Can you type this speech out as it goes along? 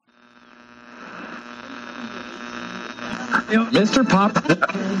Mr. Pop.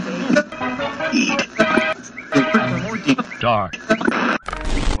 Dark.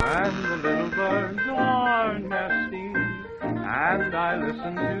 When the little birds are nesting, and I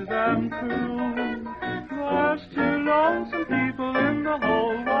listen to them coo, there's two lonesome people in the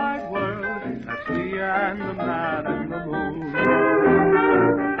whole wide world. That's me and the man in the moon.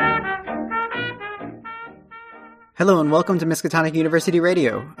 Hello and welcome to Miskatonic University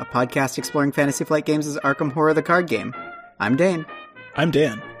Radio, a podcast exploring Fantasy Flight Games' Arkham Horror the card game. I'm Dane. I'm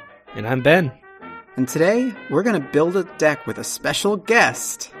Dan. And I'm Ben. And today, we're going to build a deck with a special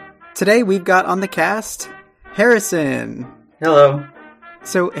guest. Today, we've got on the cast, Harrison. Hello.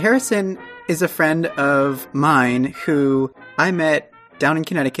 So, Harrison is a friend of mine who I met down in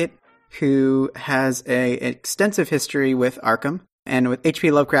Connecticut, who has an extensive history with Arkham and with H.P.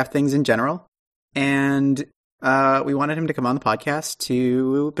 Lovecraft things in general. And we wanted him to come on the podcast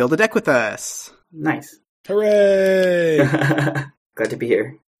to build a deck with us. Nice. Hooray! Glad to be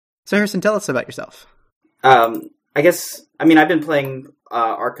here. So, Harrison, tell us about yourself. I've been playing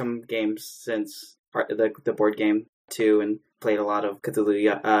Arkham games since the board game too, and played a lot of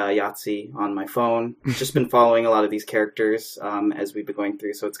Cthulhu Yahtzee on my phone. Just been following a lot of these characters as we've been going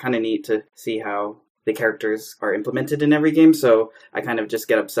through, so it's kind of neat to see how the characters are implemented in every game. So I kind of just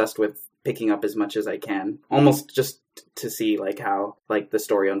get obsessed with picking up as much as I can, almost just to see how the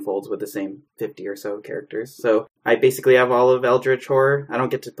story unfolds with the same 50 or so characters. So I basically have all of Eldritch Horror. I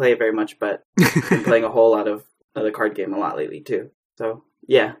don't get to play it very much, but I've been playing a whole lot of the card game a lot lately too. So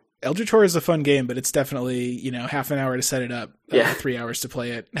yeah. Eldritch Horror is a fun game, but it's definitely, half an hour to set it up, 3 hours to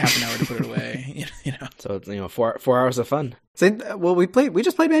play it, half an hour to put it away, So it's, 4 hours of fun. So, well, we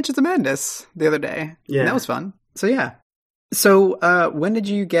just played Mansions of Madness the other day. Yeah. And that was fun. So yeah. So, when did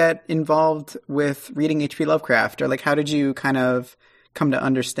you get involved with reading H.P. Lovecraft? Or, how did you kind of come to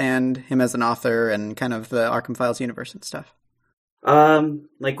understand him as an author and kind of the Arkham Files universe and stuff? When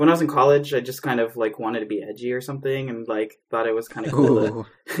I was in college, I just kind of, wanted to be edgy or something, and, thought it was kind of cool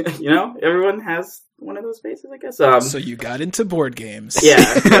to, everyone has one of those phases, I guess. So you got into board games. Yeah.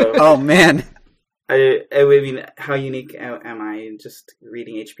 So, oh, man. I mean, how unique am I just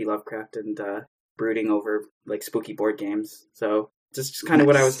reading H.P. Lovecraft and, brooding over spooky board games. So just kind of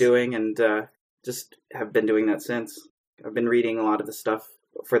what I was doing, and just have been doing that since. I've been reading a lot of the stuff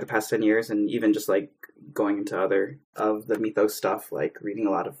for the past 10 years, and even just going into other of the mythos stuff, reading a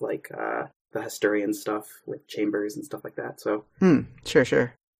lot of the Hesturian stuff with Chambers and stuff like that. So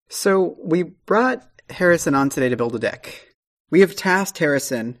Sure. So we brought Harrison on today to build a deck. We have tasked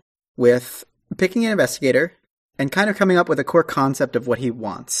Harrison with picking an investigator and kind of coming up with a core concept of what he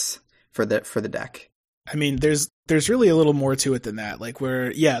wants for the deck. I mean, there's really a little more to it than that.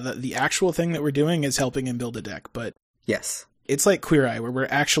 The actual thing that we're doing is helping him build a deck, but yes, it's like Queer Eye, where we're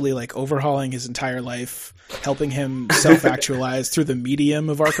actually overhauling his entire life, helping him self-actualize through the medium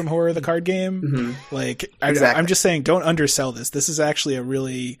of Arkham Horror, the card game. Mm-hmm. Exactly. I'm just saying, don't undersell this. This is actually a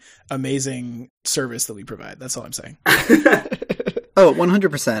really amazing service that we provide. That's all I'm saying. Oh,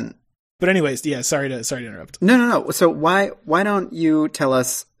 100%. But anyways, yeah, sorry to interrupt. No. So why don't you tell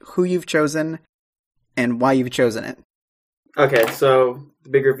us who you've chosen and why you've chosen it? Okay, so the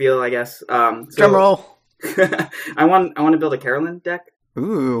big reveal, I guess. Drum roll. I want to build a Carolyn deck.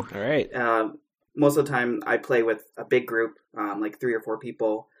 Ooh. All right. Most of the time, I play with a big group, 3 or 4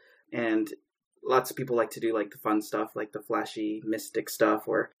 people, and lots of people like to do the fun stuff, the flashy mystic stuff,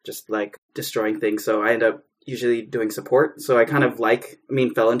 or just destroying things. So I end up usually doing support. So I kind of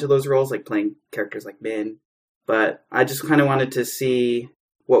fell into those roles, playing characters like Min. But I just kind of wanted to see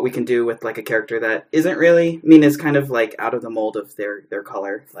what we can do with a character that isn't really, is kind of out of the mold of their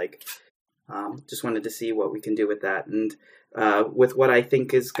color. Just wanted to see what we can do with that. And with what I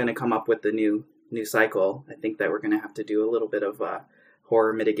think is going to come up with the new cycle, I think that we're going to have to do a little bit of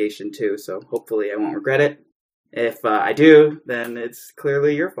horror mitigation too. So hopefully I won't regret it. If I do, then it's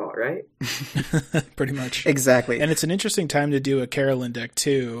clearly your fault, right? Pretty much. Exactly. And it's an interesting time to do a Carolyn deck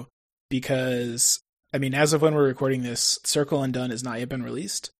too, because, as of when we're recording this, Circle Undone has not yet been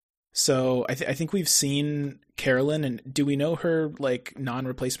released. So I think we've seen Carolyn, and do we know her,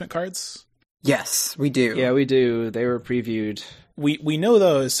 non-replacement cards? Yes, we do. Yeah, we do. They were previewed. We know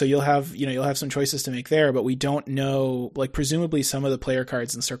those, so you'll have some choices to make there, but we don't know, presumably some of the player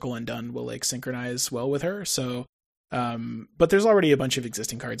cards in Circle Undone will synchronize well with her. So, but there's already a bunch of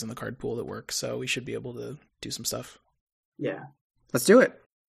existing cards in the card pool that work, so we should be able to do some stuff. Yeah. Let's do it.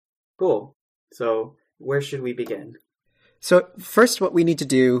 Cool. So where should we begin? So first, what we need to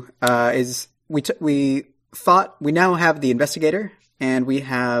do is we thought we now have the investigator, and we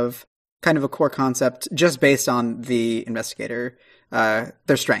have kind of a core concept just based on the investigator.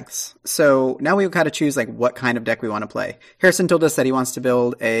 their strengths. So now we got to choose like what kind of deck we want to play. Harrison told us that he wants to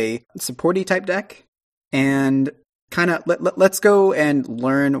build a supporty type deck, and kind of let's go and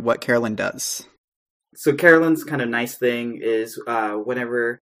learn what Carolyn does. So Carolyn's kind of nice thing is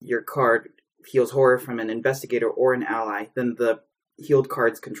whenever your card heals horror from an investigator or an ally, then the healed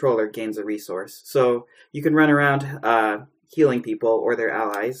card's controller gains a resource. So you can run around healing people or their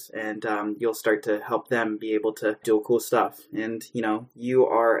allies, and you'll start to help them be able to do cool stuff. And, you know, you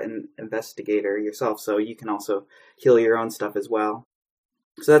are an investigator yourself, so you can also heal your own stuff as well.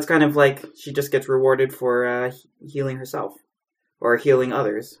 So that's kind of like she just gets rewarded for healing herself or healing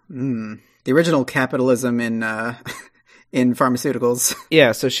others. The original capitalism in in pharmaceuticals.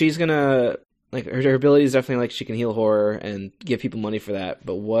 Yeah, so she's gonna, like, her ability is definitely like she can heal horror and give people money for that.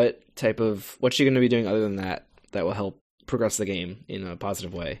 But what's she gonna be doing other than that will help progress the game in a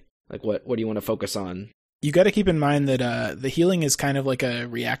positive way? Like, what do you want to focus on? You got to keep in mind that the healing is kind of like a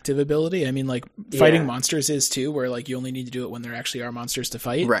reactive ability. I mean, like, fighting monsters is too, where like you only need to do it when there actually are monsters to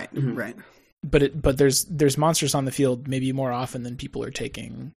fight. Right, right. But there's monsters on the field maybe more often than people are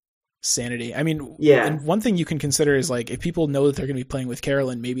taking sanity. I mean, and one thing you can consider is, like, if people know that they're going to be playing with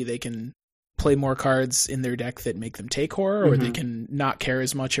Carolyn, maybe they can play more cards in their deck that make them take horror, or they can not care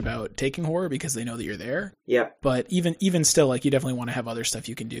as much about taking horror because they know that you're there. Yeah. But even still, like, you definitely want to have other stuff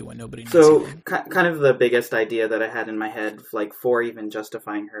you can do when nobody needs So you. kind of the biggest idea that I had in my head, like, for even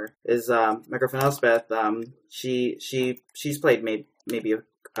justifying her is my girlfriend Elspeth. She's played maybe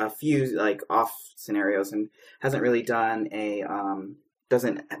a few like off scenarios and hasn't really done anything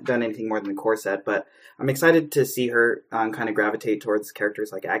more than the core set, but I'm excited to see her kind of gravitate towards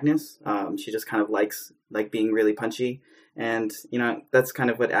characters like Agnes. She just kind of likes being really punchy, and you know that's kind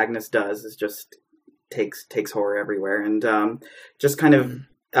of what Agnes does, is just takes horror everywhere, and just kind of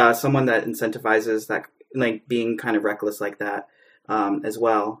someone that incentivizes that, like being kind of reckless like that as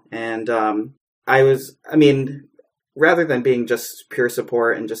well. And rather than being just pure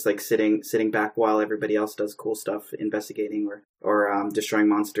support and just like sitting back while everybody else does cool stuff, investigating or destroying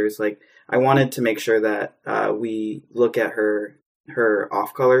monsters, like I wanted to make sure that we look at her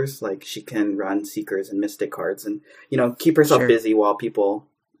off colors, like she can run Seekers and Mystic cards, and you know keep herself busy while people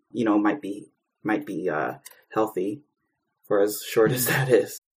might be healthy for as short as that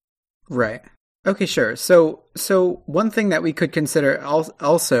is. Right. Okay, sure. So one thing that we could consider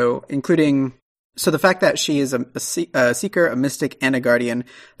also including. So the fact that she is a Seeker, a Mystic, and a Guardian,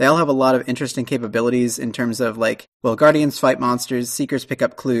 they all have a lot of interesting capabilities in terms of, like, well, Guardians fight monsters, Seekers pick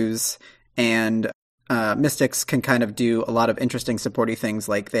up clues, and Mystics can kind of do a lot of interesting supporty things,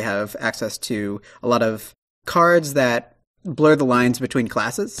 like they have access to a lot of cards that blur the lines between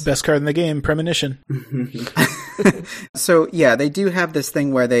classes. Best card in the game, Premonition. So, yeah, they do have this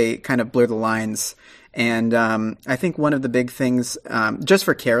thing where they kind of blur the lines. And I think one of the big things, just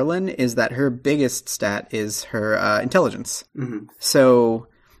for Carolyn, is that her biggest stat is her intelligence. Mm-hmm. So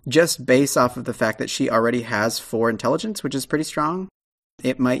just based off of the fact that she already has 4 intelligence, which is pretty strong,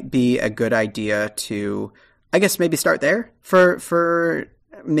 it might be a good idea to, I guess, maybe start there. For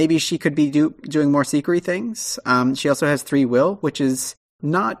maybe she could be doing more seekery things. She also has 3 will, which is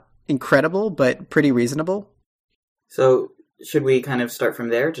not incredible, but pretty reasonable. So should we kind of start from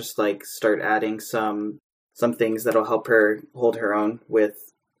there? Just like start adding some things that'll help her hold her own with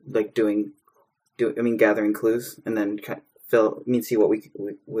like gathering clues, and then see what we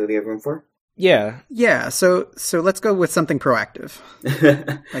have room for. Yeah. So let's go with something proactive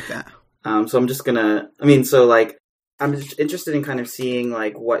like that. So I'm just I'm just interested in kind of seeing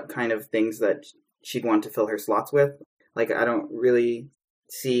like what kind of things that she'd want to fill her slots with. Like I don't really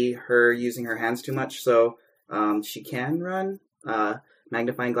see her using her hands too much, so. She can run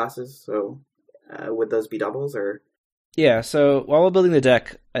magnifying glasses, so would those be doubles or? Yeah, so while we're building the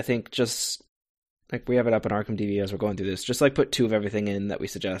deck, I think just like we have it up in Arkham DB as we're going through this, just like put 2 of everything in that we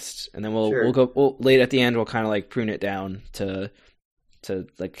suggest, and then we'll go late at the end. We'll kind of like prune it down to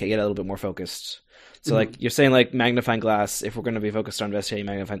like get a little bit more focused. So like you're saying, like magnifying glass. If we're going to be focused on investigating,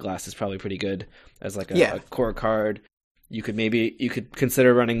 magnifying glass is probably pretty good as like a core card. You could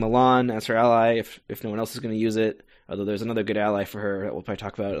consider running Milan as her ally if no one else is going to use it. Although there's another good ally for her that we'll probably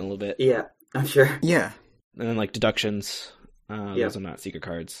talk about in a little bit. Yeah, I'm sure. Yeah, and then like deductions. Those are not secret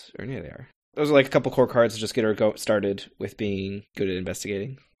cards, or neither they are. Those are like a couple core cards to just get her started with being good at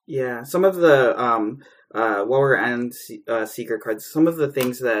investigating. Yeah, some of the lower end seeker cards. Some of the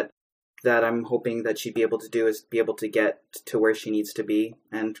things that I'm hoping that she'd be able to do is be able to get to where she needs to be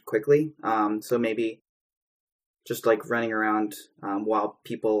and quickly. So maybe. Just like running around while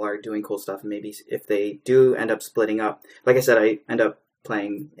people are doing cool stuff, and maybe if they do end up splitting up, like I said, I end up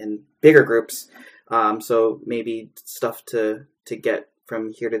playing in bigger groups, so maybe stuff to to get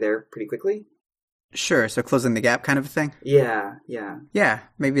from here to there pretty quickly. Sure, so closing the gap kind of a thing? Yeah. Yeah,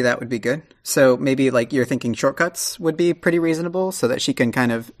 maybe that would be good. So maybe like you're thinking shortcuts would be pretty reasonable so that she can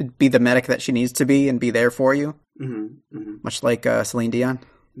kind of be the medic that she needs to be and be there for you. Much like Celine Dion.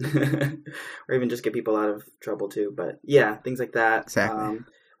 Or even just get people out of trouble too. But yeah, things like that. Exactly.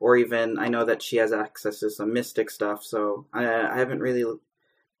 Or even, I know that she has access to some mystic stuff, so I haven't really...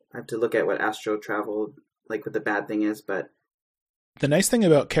 I have to look at what astral travel, like what the bad thing is, but... The nice thing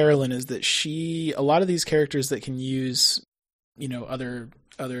about Carolyn is that a lot of these characters that can use, other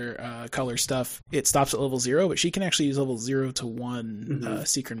color stuff, it stops at level 0, but she can actually use level 0 to 1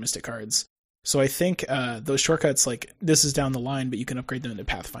 Seeker and Mystic cards. So I think those shortcuts, like, this is down the line, but you can upgrade them into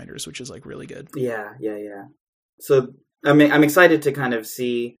Pathfinders, which is, like, really good. Yeah. So, I mean, I'm excited to kind of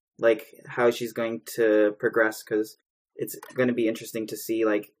see, like, how she's going to progress, because it's going to be interesting to see,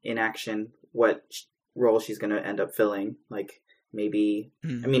 like, in action, what role she's going to end up filling, like... Maybe,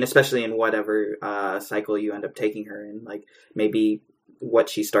 I mean, especially in whatever cycle you end up taking her in, like maybe what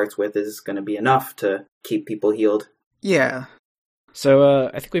she starts with is going to be enough to keep people healed. Yeah. So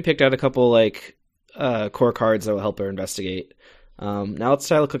I think we picked out a couple like core cards that will help her investigate. Now let's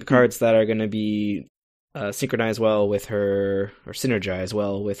look at cards that are going to be synchronize well with her or synergize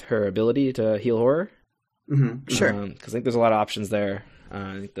well with her ability to heal horror. Sure. Because I think there's a lot of options there.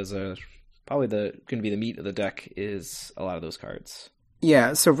 I think there's probably going to be the meat of the deck is a lot of those cards.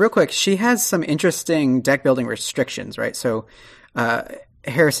 Yeah, so real quick, she has some interesting deck building restrictions, right? So,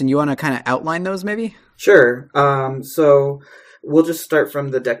 Harrison, you want to kind of outline those maybe? Sure. So we'll just start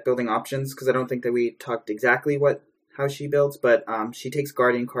from the deck building options, because I don't think that we talked exactly how she builds, but she takes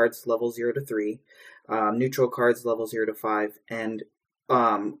Guardian cards level 0 to 3, neutral cards level 0 to 5, and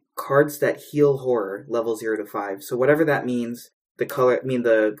cards that heal horror level 0 to 5. So whatever that means,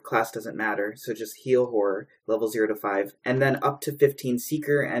 the class doesn't matter, so just heal horror, level 0 to 5, and then up to 15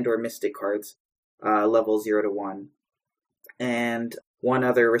 Seeker and or Mystic cards, level 0 to 1. And one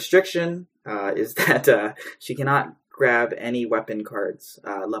other restriction is that she cannot grab any weapon cards,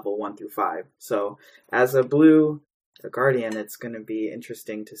 level 1 through 5. So as a Guardian, it's going to be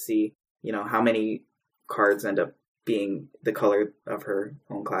interesting to see, how many cards end up being the color of her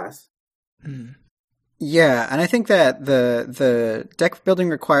own class. Yeah, and I think that the deck building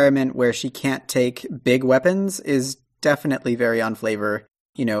requirement where she can't take big weapons is definitely very on flavor.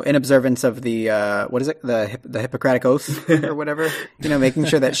 In observance of the the Hippocratic Oath or whatever. Making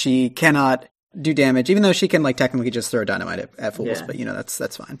sure that she cannot do damage, even though she can like technically just throw dynamite at fools. Yeah. But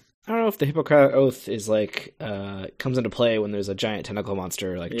that's fine. I don't know if the Hippocratic Oath is like comes into play when there's a giant tentacle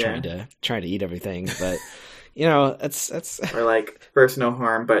monster trying to eat everything, but. It's or like first no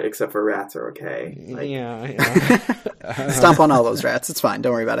harm, but except for rats are okay. Stomp on all those rats. It's fine.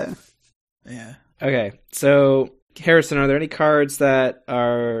 Don't worry about it. Yeah. Okay. So Harrison, are there any cards that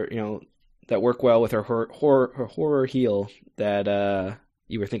are that work well with her horror heal that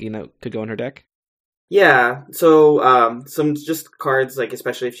you were thinking that could go in her deck? Yeah. So some just cards like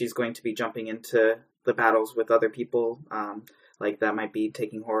especially if she's going to be jumping into the battles with other people, like that might be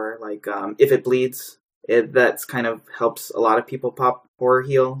taking horror. Like if it bleeds. That's kind of helps a lot of people pop horror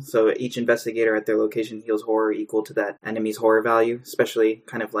heal. So each investigator at their location heals horror equal to that enemy's horror value, especially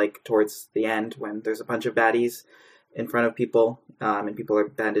kind of like towards the end when there's a bunch of baddies in front of people and people are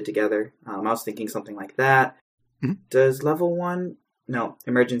banded together. I was thinking something like that. Mm-hmm. Does level 1? No,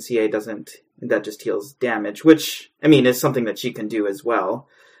 Emergency A doesn't. That just heals damage, which, I mean, is something that she can do as well.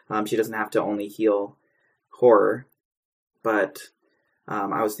 She doesn't have to only heal horror. But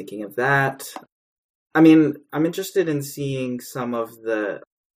I was thinking of that. I mean, I'm interested in seeing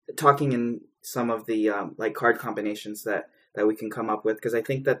talking in some of the like card combinations that we can come up with, because I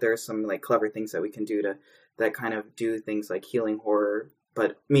think that there's some like clever things that we can do that kind of do things like healing horror,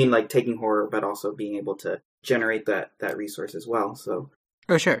 but I mean like taking horror, but also being able to generate that resource as well. So,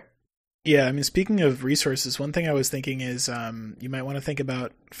 oh sure, yeah. I mean, speaking of resources, one thing I was thinking is you might want to think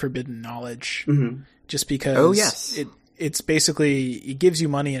about forbidden knowledge, just because. Oh yes. It's basically, it gives you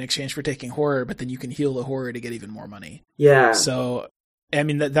money in exchange for taking horror, but then you can heal the horror to get even more money. Yeah. So, I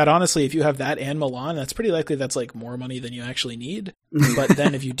mean, that honestly, if you have that and Milan, that's pretty likely that's like more money than you actually need. But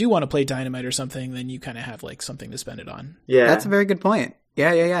then if you do want to play Dynamite or something, then you kind of have like something to spend it on. Yeah. That's a very good point.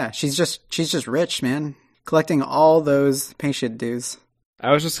 Yeah. She's just rich, man. Collecting all those patient dues.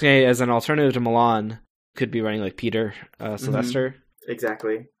 I was just saying, as an alternative to Milan, could be running like Peter Sylvester.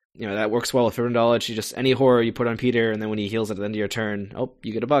 Exactly. That works well with forbidden knowledge. You just, any horror you put on Peter, and then when he heals at the end of your turn,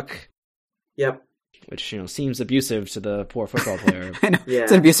 you get $1. Yep. Which, seems abusive to the poor football player. I know. Yeah.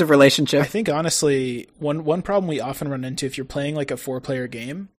 It's an abusive relationship. I think, honestly, one problem we often run into if you're playing like a 4-player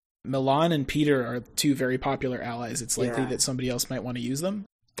game Milan and Peter are two very popular allies. It's likely that somebody else might want to use them.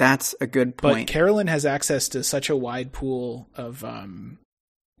 That's a good point. But Carolyn has access to such a wide pool of,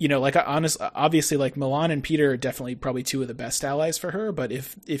 like obviously like Milan and Peter are definitely probably two of the best allies for her. But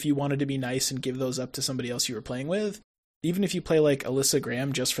if you wanted to be nice and give those up to somebody else you were playing with, even if you play like Alyssa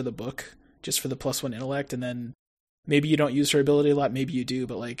Graham just for the book, just for the +1 intellect, and then maybe you don't use her ability a lot, maybe you do,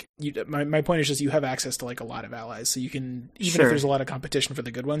 but like my point is just you have access to like a lot of allies, so you can, even if there's a lot of competition for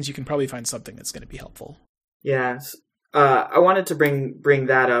the good ones, you can probably find something that's going to be helpful. Yeah. I wanted to bring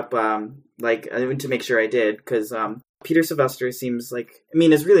that up, to make sure I did, because Peter Sylvester seems like,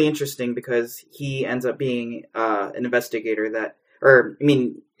 is really interesting because he ends up being an investigator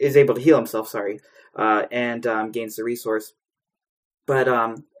is able to heal himself, and gains the resource.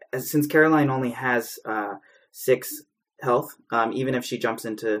 But since Caroline only has 6 health, even if she jumps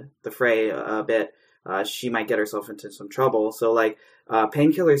into the fray a bit, she might get herself into some trouble. So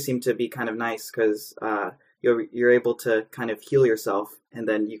painkillers seem to be kind of nice because you're able to kind of heal yourself, and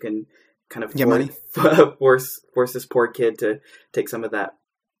then you can kind of force this poor kid to take some of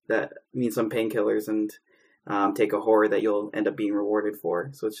some painkillers and take a horror that you'll end up being rewarded for.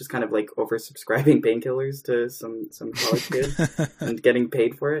 So it's just kind of like oversubscribing painkillers to some college kid and getting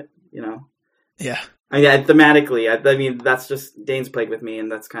paid for it, Yeah. Thematically, that's just, Dane's played with me,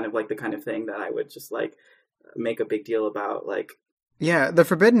 and that's kind of like the kind of thing that I would just like make a big deal about. Yeah, the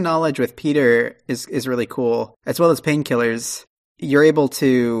forbidden knowledge with Peter is really cool, as well as painkillers. You're able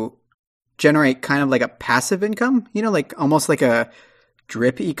to generate kind of like a passive income, almost like a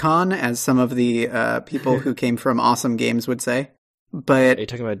drip econ, as some of the people who came from Awesome Games would say. But are you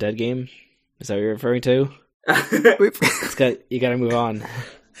talking about Dead Game? Is that what you're referring to? You got to move on.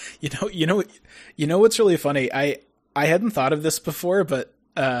 You know what's really funny? I hadn't thought of this before, but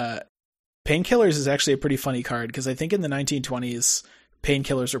painkillers is actually a pretty funny card, because I think in the 1920s,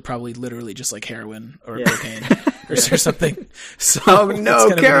 painkillers were probably literally just like heroin or cocaine or something. So oh no,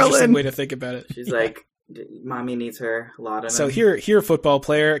 it's kind of an interesting way to think about it. She's like, mommy needs her a lot of So them. here, football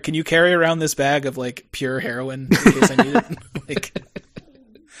player, can you carry around this bag of like pure heroin in case I need it?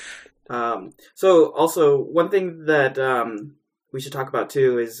 So also one thing that we should talk about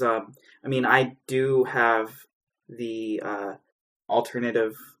too is, I do have the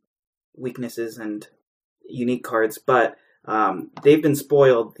alternative weaknesses and unique cards, but they've been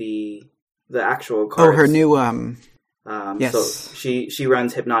spoiled, the actual cards. Oh, her new yes. So she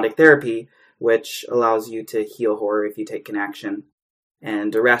runs hypnotic therapy, which allows you to heal horror if you take an action,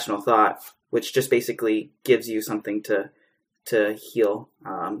 and irrational thought, which just basically gives you something to heal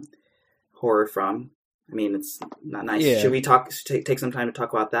horror from. It's not nice. Yeah. Should we take some time to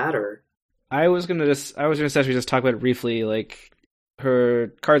talk about that, or? I was gonna essentially just talk about it briefly. Like,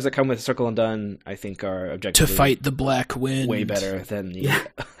 her cards that come with Circle Undone, I think, are objectively to fight the Black Wind way better than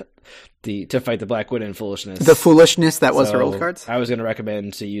the to fight the Black Wind and Foolishness. The Foolishness that was her old cards. I was going to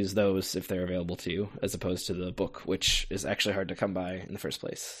recommend to use those if they're available to you, as opposed to the book, which is actually hard to come by in the first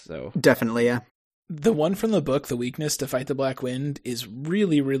place. So definitely, yeah. The one from the book, the weakness to fight the Black Wind, is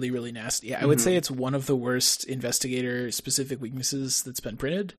really, really, really nasty. I would say it's one of the worst investigator-specific weaknesses that's been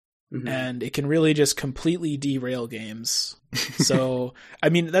printed, and it can really just completely derail games. So,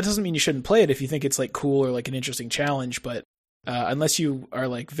 that doesn't mean you shouldn't play it if you think it's like cool or like an interesting challenge, but unless you are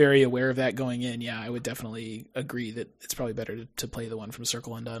like very aware of that going in, I would definitely agree that it's probably better to play the one from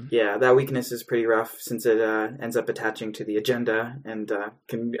Circle Undone. Yeah, that weakness is pretty rough since it ends up attaching to the agenda and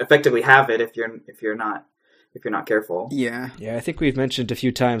can effectively have it if you're not careful. Yeah, I think we've mentioned a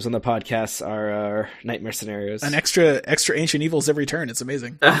few times on the podcast our nightmare scenarios. An extra ancient evils every turn. It's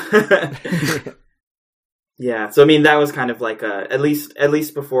amazing. Yeah, so that was kind of like at least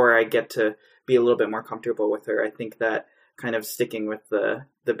before I get to be a little bit more comfortable with her, I think that kind of sticking with the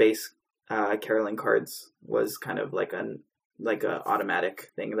base Caroline cards was kind of like a automatic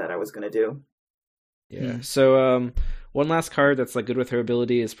thing that I was going to do. Yeah. So one last card that's like good with her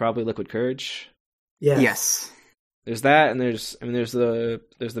ability is probably Liquid Courage. Yeah. Yes. There's that, and there's the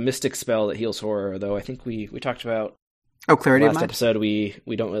Mystic spell that heals horror. Though I think we talked about Clarity last episode. We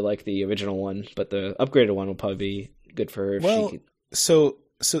don't really like the original one, but the upgraded one will probably be good for her. So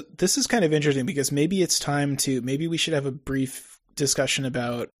this is kind of interesting because maybe we should have a brief discussion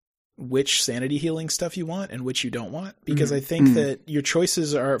about which sanity healing stuff you want and which you don't want. Because I think that your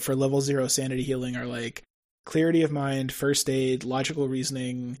choices are for level 0 sanity healing are like clarity of mind, first aid, logical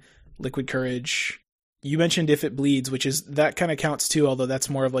reasoning, liquid courage. You mentioned if it bleeds, which is, that kind of counts too, although that's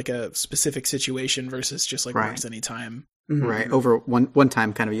more of like a specific situation versus just like works anytime. Right. Over one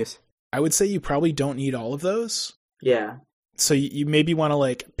time kind of use. I would say you probably don't need all of those. Yeah. So you maybe want to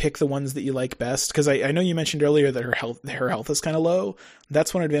like pick the ones that you like best, because I know you mentioned earlier that her health is kind of low.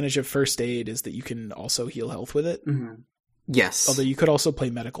 That's one advantage of first aid, is that you can also heal health with it. Mm-hmm. Yes. Although you could also play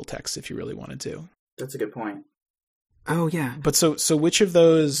medical text if you really wanted to. That's a good point. Oh yeah. But so which of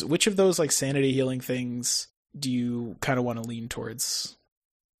those like sanity healing things do you kind of want to lean towards?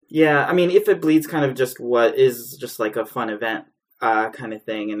 Yeah, I mean, if it bleeds, kind of just what is just like a fun event kind of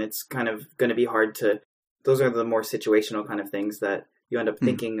thing, and it's kind of going to be hard to. Those are the more situational kind of things that you end up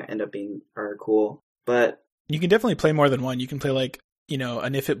thinking end up being are cool. But you can definitely play more than one. You can play like, you know,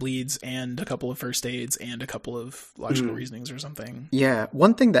 an if it bleeds and a couple of first aids and a couple of logical reasonings or something. Yeah.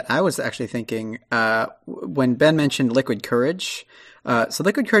 One thing that I was actually thinking when Ben mentioned Liquid Courage. So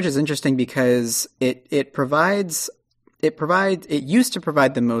Liquid Courage is interesting because it used to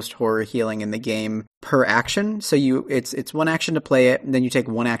provide the most horror healing in the game per action. So it's one action to play it, and then you take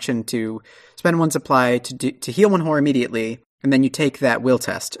one action to spend one supply to heal one horror immediately, and then you take that will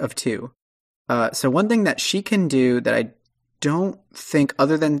test of 2. So one thing that she can do that I don't think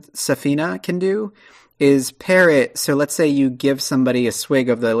other than Safina can do is pair it. So let's say you give somebody a swig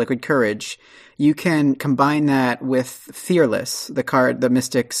of the Liquid Courage, you can combine that with Fearless, the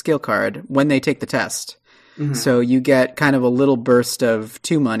Mystic skill card, when they take the test. Mm-hmm. So you get kind of a little burst of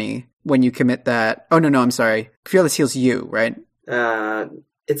 2 money when you commit that. Oh, no, I'm sorry. Fearless heals you, right?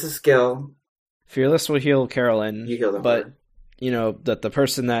 It's a skill. Fearless will heal Carolyn. You heal the but, horror. You know, that the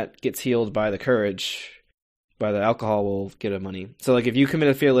person that gets healed by the courage, by the alcohol, will get a money. So, like, if you commit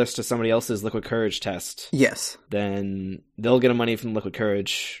a Fearless to somebody else's Liquid Courage test, yes, then they'll get a money from Liquid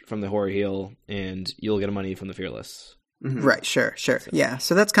Courage from the horror heal, and you'll get a money from the Fearless. Mm-hmm. Right, sure. Yeah,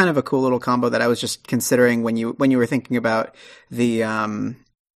 so that's kind of a cool little combo that I was just considering when you were thinking about the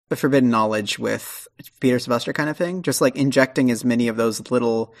forbidden knowledge with Peter Sylvester kind of thing, just like injecting as many of those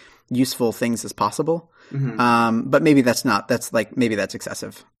little useful things as possible. Mm-hmm. But maybe that's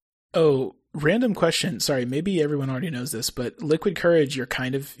excessive. Oh, random question. Sorry, maybe everyone already knows this, but Liquid Courage, you're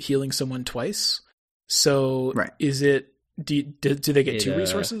kind of healing someone twice. So right. Is it? Do they get 2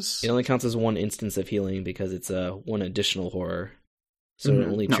 resources? It only counts as 1 instance of healing because it's one additional horror. So it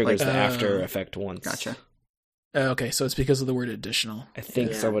only triggers the after effect once. Gotcha. Okay, so it's because of the word additional. I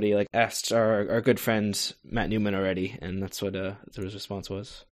think somebody asked our good friend Matt Newman already, and that's what his response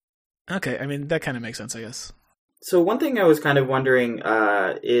was. Okay, I mean, that kind of makes sense, I guess. So one thing I was kind of wondering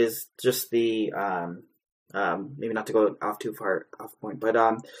is just the maybe not to go off too far off point, but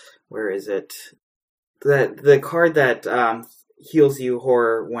where is it? The card that heals you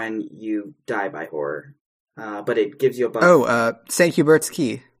horror when you die by horror, but it gives you a buff. Oh, St. Hubert's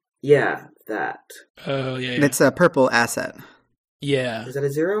Key. Yeah, that. Oh, yeah. It's a purple asset. Yeah. Is that a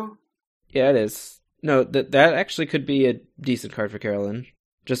 0? Yeah, it is. No, that actually could be a decent card for Carolyn.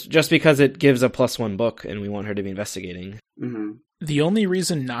 Just because it gives a +1 book, and we want her to be investigating. Mm-hmm. The only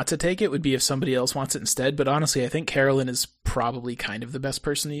reason not to take it would be if somebody else wants it instead, but honestly, I think Carolyn is probably kind of the best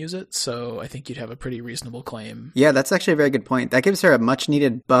person to use it, so I think you'd have a pretty reasonable claim. Yeah, that's actually a very good point. That gives her a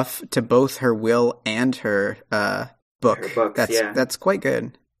much-needed buff to both her will and her book. Her books, that's quite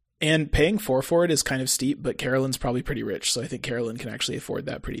good. And paying 4 for it is kind of steep, but Carolyn's probably pretty rich, so I think Carolyn can actually afford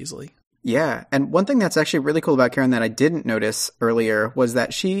that pretty easily. Yeah, and one thing that's actually really cool about Karen that I didn't notice earlier was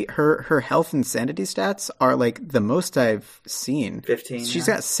that her health and sanity stats are like the most I've seen. 15. She's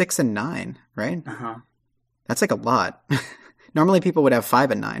got 6 and 9, right? Uh-huh. That's like a lot. Normally people would have 5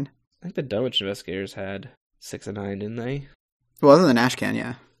 and 9. I think the Dunwich investigators had 6 and 9, didn't they? Well, other than Ashcan,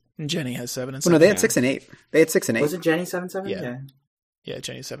 yeah. And Jenny has 7 and 7. Well, no, they had 6 and 8. They had 6 and 8. Was it Jenny 7-7? Yeah. Yeah,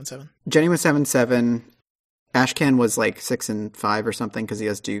 Jenny's 7-7. Jenny was 7-7. Ashcan was like 6 and 5 or something because he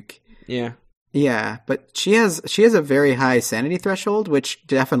has Duke. Yeah. Yeah, but she has a very high sanity threshold, which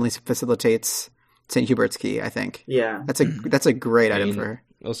definitely facilitates St. Hubert's Key, I think. Yeah. That's a great item for her.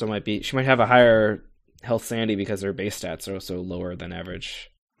 Also she might have a higher health sanity because her base stats are also lower than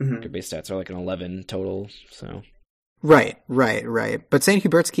average. Mm-hmm. Her base stats are like an 11 total, so. Right. But St.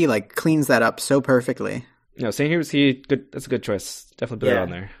 Hubert's Key like cleans that up so perfectly. No, St. Hubert's Key, that's a good choice. Definitely put it on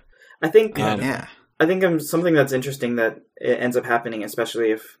there. I think I think something that's interesting that it ends up happening,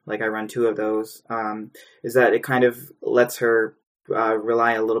 especially if like I run 2 of those, is that it kind of lets her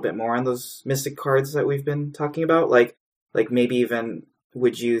rely a little bit more on those mystic cards that we've been talking about. Like maybe even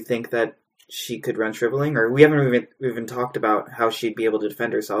would you think that she could run Shriveling? Or we haven't even talked about how she'd be able to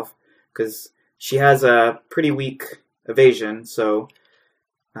defend herself, because she has a pretty weak evasion, so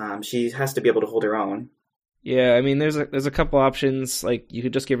she has to be able to hold her own. Yeah, I mean, there's a couple options. Like, you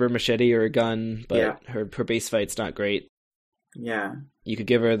could just give her a machete or a gun, but her base fight's not great. Yeah. You could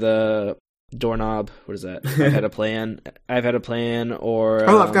give her the doorknob. What is that? I've had a plan. Or...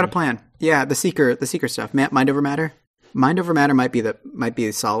 I've got a plan. Yeah, the Seeker stuff. Mind over matter? Mind over matter might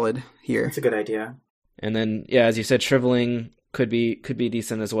be solid here. That's a good idea. And then, yeah, as you said, shriveling could be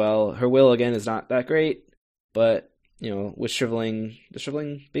decent as well. Her will again is not that great, but with shriveling, does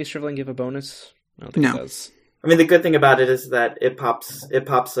base shriveling give a bonus? I don't think it does. I mean, the good thing about it is that it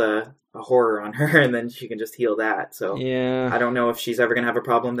pops a horror on her, and then she can just heal that. So yeah, I don't know if she's ever gonna have a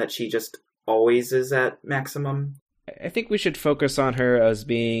problem that she just always is at maximum. I think we should focus on her as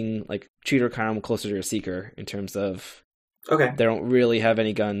being treat her kind of closer to a seeker in terms of. Okay. They don't really have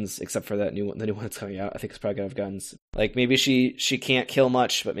any guns except for the new one that's coming out. I think it's probably gonna have guns. Maybe she can't kill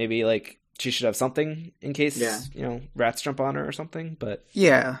much, but maybe she should have something in case rats jump on her or something. But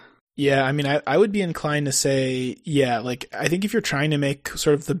yeah. I mean, I would be inclined to say, I think if you're trying to make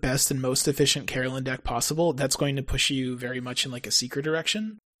sort of the best and most efficient Carolyn deck possible, that's going to push you very much in a seeker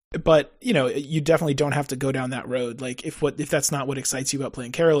direction. But you definitely don't have to go down that road. If that's not what excites you about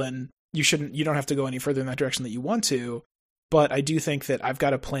playing Carolyn, you don't have to go any further in that direction that you want to. But I do think that I've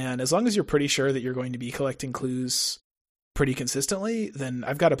got a plan. As long as you're pretty sure that you're going to be collecting clues pretty consistently, then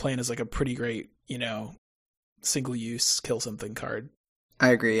I've got a plan as a pretty great, single use kill something card. I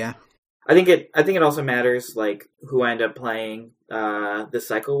agree, yeah. I think it also matters who I end up playing this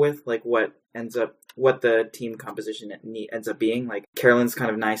cycle with, what the team composition ends up being. Carolyn's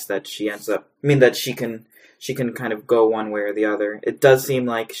kind of nice that she can kind of go one way or the other. It does seem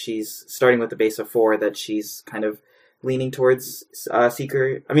like she's starting with the base of 4 that she's kind of leaning towards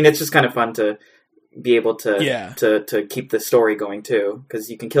Seeker. I mean, it's just kind of fun to be able to keep the story going too,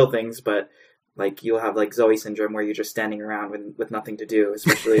 because you can kill things, but you'll have Zoe syndrome where you're just standing around with nothing to do,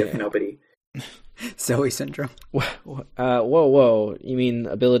 especially if nobody. Zoe syndrome. Whoa! You mean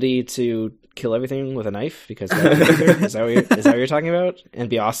ability to kill everything with a knife? Because is that what you're talking about? And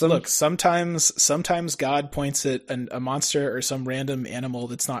be awesome. Look, sometimes God points at a monster or some random animal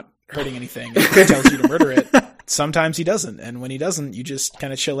that's not hurting anything and tells you to murder it. Sometimes he doesn't, and when he doesn't, you just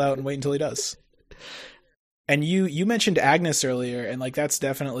kind of chill out and wait until he does. And you mentioned Agnes earlier, and that's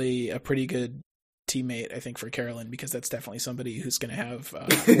definitely a pretty good teammate, I think, for Carolyn, because that's definitely somebody who's going to have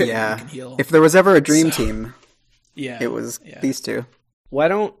who can heal. If there was ever a dream team, it was these two. Why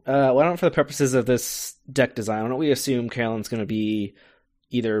don't for the purposes of this deck design, why don't we assume Carolyn's going to be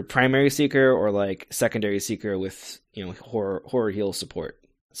either primary seeker or secondary seeker with horror heal support,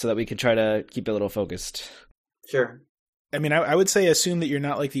 so that we can try to keep it a little focused. Sure. I mean, I would say assume that you're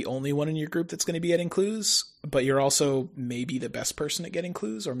not the only one in your group that's going to be getting clues, but you're also maybe the best person at getting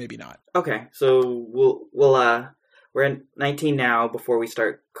clues, or maybe not. Okay, so we're at 19 now before we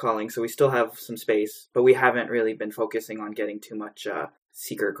start calling, so we still have some space, but we haven't really been focusing on getting too much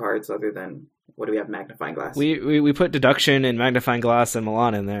Seeker cards other than, what do we have, Magnifying Glass? We put Deduction and Magnifying Glass and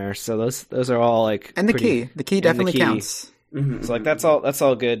Milan in there, so those are all and the key. The key definitely counts. Mm-hmm. So that's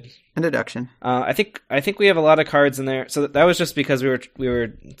all good. And deduction. I think we have a lot of cards in there. So that was just because we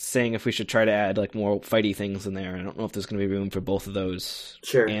were saying if we should try to add more fighty things in there. I don't know if there's going to be room for both of those.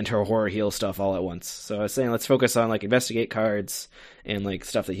 Sure. And her horror heal stuff all at once. So I was saying let's focus on investigate cards and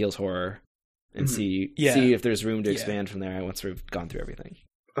stuff that heals horror, and see if there's room to expand from there once we've gone through everything.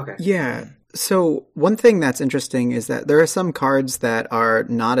 Okay. Yeah. So one thing that's interesting is that there are some cards that are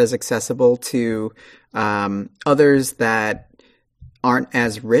not as accessible to others that aren't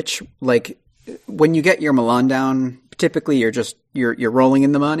as rich. When you get your Milan down, typically you're rolling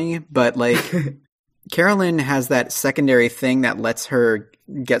in the money, but Carolyn has that secondary thing that lets her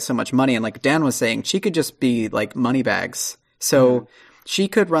get so much money, and Dan was saying, she could just be money bags. So she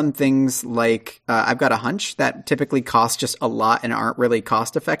could run things I've got a hunch that typically cost just a lot and aren't really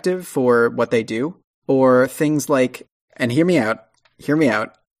cost effective for what they do, or things and hear me out,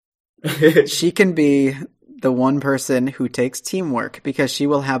 she can be the one person who takes teamwork, because she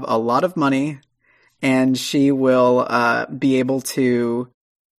will have a lot of money and she will be able to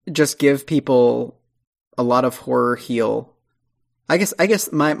just give people a lot of horror heal. I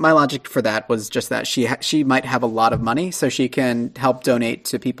guess my logic for that was just that she might have a lot of money, so she can help donate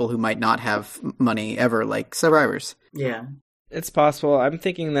to people who might not have money ever, like survivors. Yeah. It's possible. I'm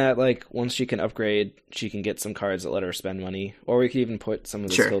thinking that once she can upgrade, she can get some cards that let her spend money, or we could even put some of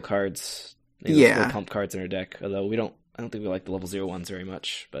the skill cards, skill pump cards in her deck. Although I don't think we like the level 0 ones very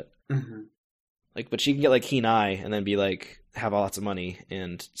much, but but she can get Keen Eye and then be have lots of money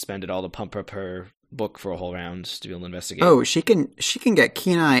and spend it all to pump up her book for a whole round to be able to investigate. Oh, she can get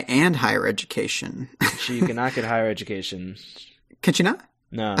Keen Eye and higher education. She cannot get higher education. Can she not?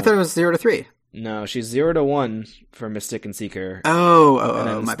 No. I thought it was 0 to 3. No, she's 0 to 1 for Mystic and Seeker.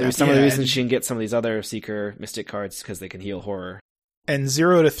 Oh, my bad. There's some of the reasons she can get some of these other Seeker Mystic cards because they can heal horror. And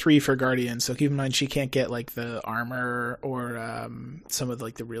 0 to 3 for Guardian, so keep in mind she can't get the armor or some of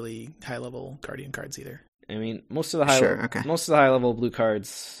the really high level Guardian cards either. I mean, most of the high level blue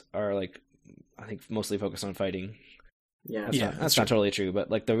cards are like, I think mostly focused on fighting. Yeah, that's not totally true,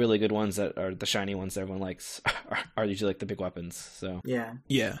 but like the really good ones that are the shiny ones that everyone likes are usually like the big weapons. So yeah.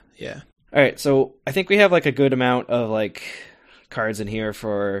 All right, so I think we have like a good amount of like cards in here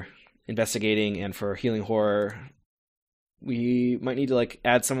for investigating and for healing horror. We might need to like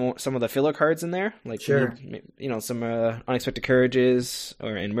add some of the filler cards in there, like sure. Some unexpected courages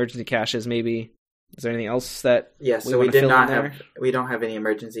or emergency caches maybe. Is there anything else that we don't have any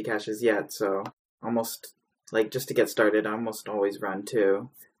emergency caches yet, so almost like just to get started, I almost always run 2.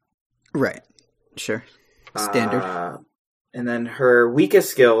 Right. Sure. Standard. And then her weakest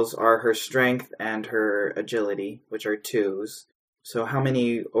skills are her strength and her agility, which are 2s. So how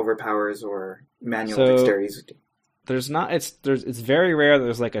many overpowers or manual dexterities? It's very rare that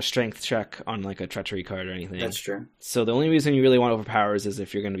there's like a strength check on like a treachery card or anything. That's true. So the only reason you really want overpowers is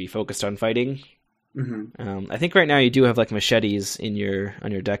if you're going to be focused on fighting. Mm-hmm. I think right now you do have like machetes on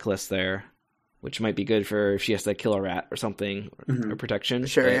your deck list there, which might be good for if she has to kill a rat or something or protection.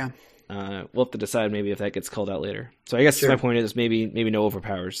 Sure, but, yeah. We'll have to decide maybe if that gets called out later. So I guess my point is maybe no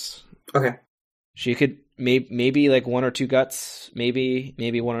overpowers. Okay. She could maybe like 1 or 2 guts, maybe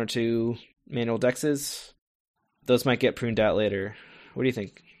 1 or 2 manual dexes. Those might get pruned out later. What do you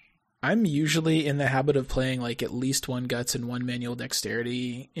think? I'm usually in the habit of playing like at least 1 guts and 1 manual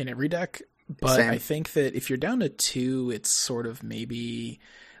dexterity in every deck. But Same. I think that if you're down to 2, it's sort of maybe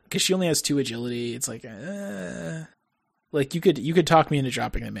because she only has 2 agility. It's like, like you could talk me into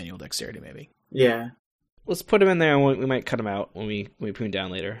dropping the manual dexterity maybe. Yeah. Let's put him in there, and we might cut him out when we prune down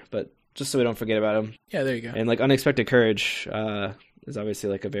later. But just so we don't forget about him. Yeah, there you go. And like unexpected courage is obviously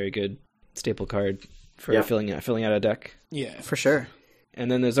like a very good staple card for filling out a deck. Yeah, for sure. And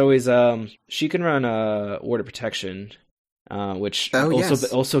then there's always she can run Ward of Protection, which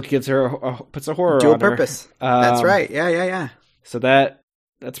also gives her puts a horror dual on her. Purpose. That's right. Yeah. So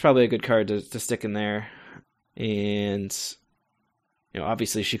that's probably a good card to stick in there. And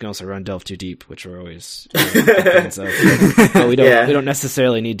obviously she can also run Delve Too Deep, which we're always fans of. But we don't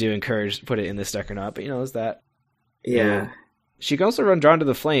necessarily need to put it in this deck or not. But is that she can also run Drawn to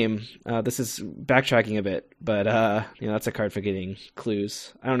the Flame. This is backtracking a bit, but that's a card for getting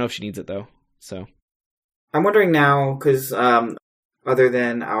clues. I don't know if she needs it though. So I'm wondering now because other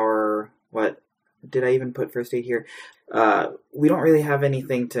than what did I even put first aid here? We don't really have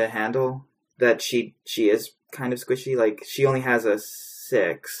anything to handle that she is kind of squishy. Like she only has a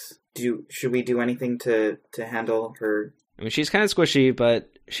 6. Should we do anything to handle her? I mean, she's kind of squishy, but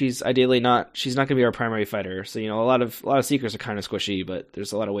she's ideally not. She's not going to be our primary fighter. So a lot of seekers are kind of squishy, but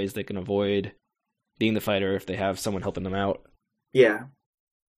there's a lot of ways they can avoid being the fighter if they have someone helping them out. Yeah.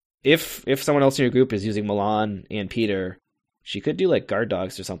 If someone else in your group is using Milan and Peter, she could do like guard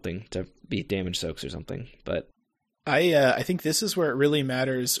dogs or something to beat damage soaks or something. But I think this is where it really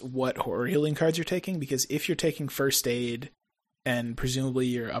matters what horror healing cards you're taking, because if you're taking first aid and presumably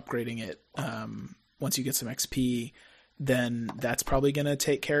you're upgrading it once you get some XP, then that's probably going to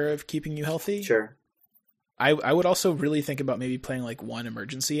take care of keeping you healthy. Sure. I would also really think about maybe playing like 1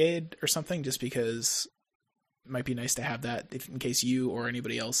 emergency aid or something, just because it might be nice to have that in case you or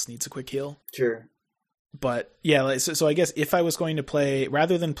anybody else needs a quick heal. Sure. But yeah, so I guess if I was going to play,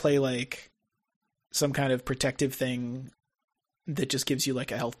 rather than play like some kind of protective thing that just gives you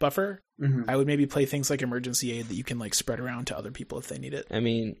like a health buffer, I would maybe play things like emergency aid that you can like spread around to other people if they need it. I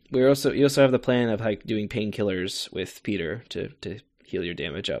mean, you also have the plan of like doing painkillers with Peter to heal your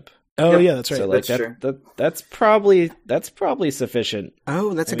damage up. Oh yeah, that's right. So like that's probably sufficient.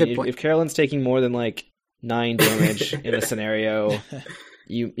 Oh, that's a good point. If Carolyn's taking more than like 9 damage in a scenario,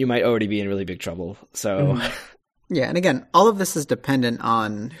 you might already be in really big trouble. So yeah, and again, all of this is dependent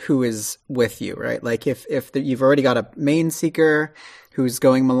on who is with you, right? Like if you've already got a main seeker who's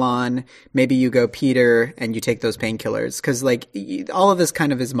going Milan, maybe you go Peter and you take those painkillers, because like all of this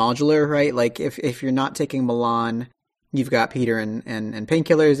kind of is modular, right? Like if you're not taking Milan, you've got Peter and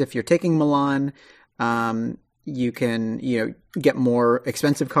painkillers. If you're taking Milan, you can get more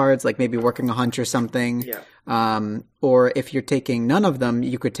expensive cards, like maybe Working a Hunch or something. Yeah. Or if you're taking none of them,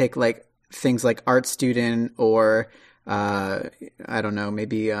 you could take like things like Art Student or I don't know,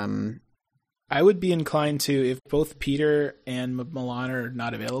 maybe I would be inclined to, if both Peter and Milan are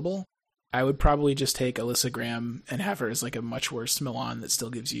not available, I would probably just take Alyssa Graham and have her as like a much worse Milan that still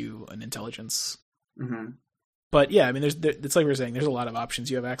gives you an intelligence. Mm-hmm. But yeah, I mean, it's like we were saying, there's a lot of options.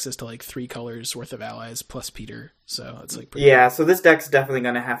 You have access to like 3 colors worth of allies plus Peter, so it's like pretty cool. So this deck's definitely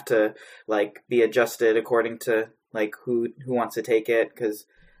going to have to like be adjusted according to like who wants to take it, because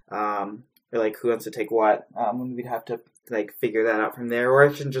or like who wants to take what. We'd have to like figure that out from there, or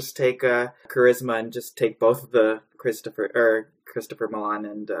I can just take charisma and just take both of the Christopher Milan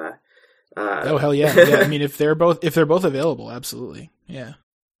and oh hell yeah. Yeah, I mean if they're both available, absolutely. Yeah.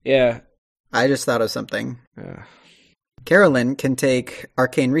 Yeah. I just thought of something. Carolyn can take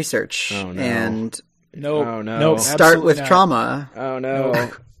Arcane Research and start with Trauma. Oh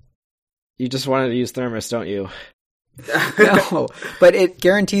no. You just wanted to use Thermos, don't you? No, but it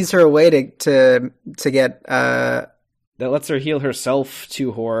guarantees her a way to get that lets her heal herself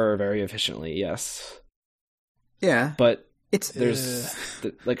to horror very efficiently. Yes. Yeah. But it's there.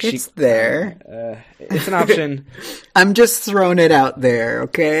 It's an option. I'm just throwing it out there,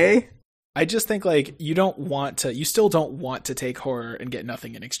 okay? I just think like you still don't want to take horror and get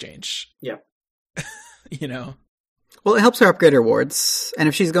nothing in exchange. Yeah. You know. Well, it helps her upgrade her wards, and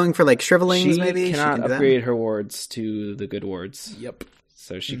if she's going for like shrivelings, maybe she cannot upgrade her wards to the good wards. Yep.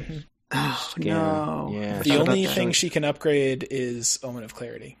 So she. Mm-hmm. Oh no! Yeah. The only thing she can upgrade is Omen of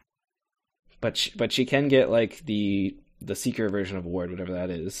Clarity. But she can get like the Seeker version of ward, whatever that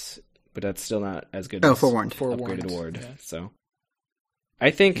is. But that's still not as good. Oh, as Forewarned. Upgraded ward. Yeah. So, I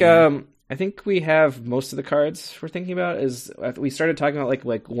think we have most of the cards we're thinking about. Is we started talking about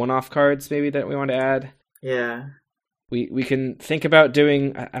like one-off cards maybe that we want to add. Yeah. We can think about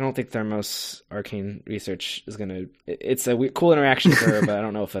doing. I don't think Thermos Arcane Research is gonna. It's a cool interaction for her, but I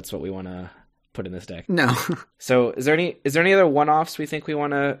don't know if that's what we want to put in this deck. No. So is there any other one-offs we think we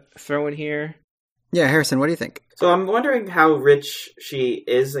want to throw in here? Yeah, Harrison, what do you think? So I'm wondering how rich she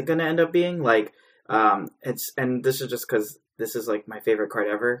is going to end up being. Like, and this is just because this is like my favorite card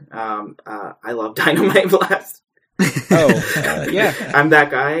ever. I love Dynamite Blast. Yeah. I'm that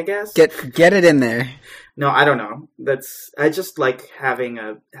guy, I guess. Get it in there. No, I don't know. I just like having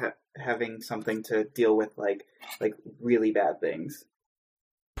having something to deal with like really bad things.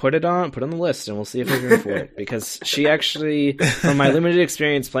 Put it on the list, and we'll see if we're room for it. Because she actually, from my limited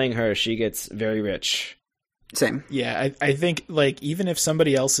experience playing her, she gets very rich. Same. Yeah, I think like even if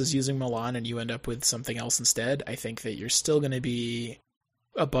somebody else is using Milan and you end up with something else instead, I think that you're still going to be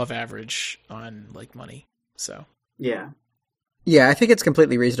above average on like money. So yeah, I think it's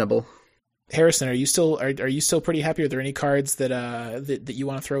completely reasonable. Harrison, are you still pretty happy? Are there any cards that that you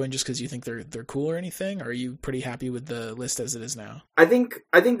want to throw in just because you think they're cool or anything? Or are you pretty happy with the list as it is now? I think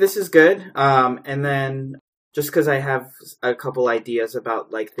this is good. And then just because I have a couple ideas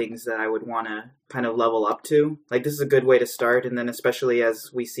about like things that I would want to kind of level up to, like this is a good way to start. And then especially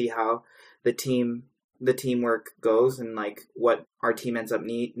as we see how the teamwork goes and like what our team ends up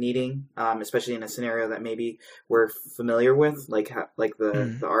needing, especially in a scenario that maybe we're familiar with, like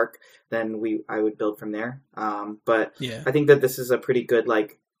the arc, then I would build from there. But yeah. I think that this is a pretty good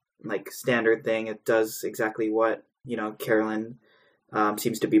like standard thing. It does exactly what Carolyn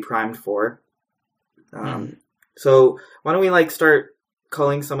seems to be primed for. So why don't we like start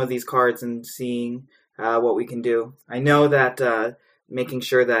culling some of these cards and seeing what we can do. I know that making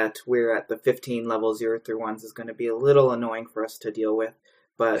sure that we're at the 15 level 0 through 1s is going to be a little annoying for us to deal with,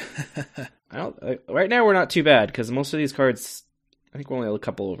 but right now we're not too bad because most of these cards, I think we're only a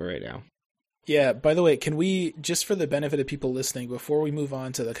couple over right now. Yeah, by the way, can we, just for the benefit of people listening, before we move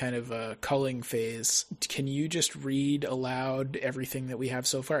on to the kind of culling phase, can you just read aloud everything that we have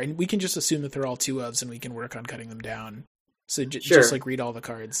so far? And we can just assume that they're all 2-ofs and we can work on cutting them down. So sure. Just like read all the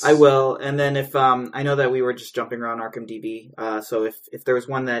cards. I will, and then if I know that we were just jumping around Arkham DB, so if there was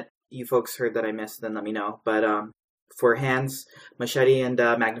one that you folks heard that I missed, then let me know. But for hands, Machete and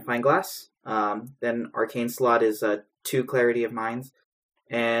Magnifying Glass. Then Arcane slot is 2 Clarity of Minds,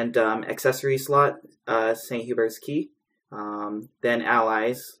 and accessory slot St. Hubert's Key. Then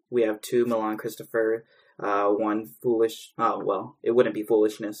allies, we have 2 Milan Christopher, 1 Foolish. Oh well, it wouldn't be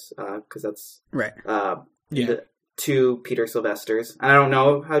Foolishness because that's right. Yeah. 2 Peter Sylvesters. I don't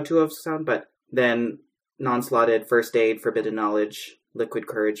know how 2-ofs sound, but then non-slotted First Aid, Forbidden Knowledge, Liquid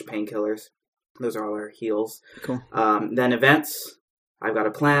Courage, Painkillers. Those are all our heals. Cool. Then events. I've got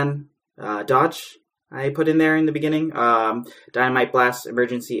a plan. Dodge. I put in there in the beginning. Dynamite Blast,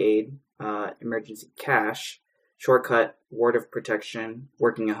 Emergency Aid, Emergency Cash, Shortcut, Ward of Protection,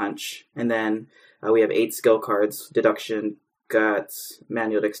 Working a Hunch. And then we have 8 skill cards. Deduction, Guts,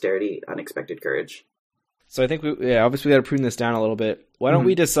 Manual Dexterity, Unexpected Courage. So I think obviously we got to prune this down a little bit. Why don't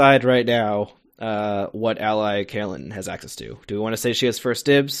we decide right now what ally Carolyn has access to? Do we want to say she has first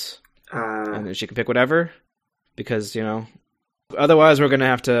dibs and then she can pick whatever? Because otherwise we're going to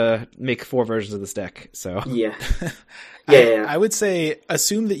have to make 4 versions of this deck. So yeah. I would say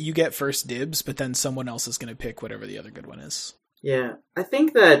assume that you get first dibs, but then someone else is going to pick whatever the other good one is. Yeah, I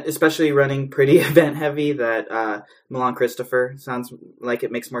think that especially running pretty event heavy, that Milan Christopher sounds like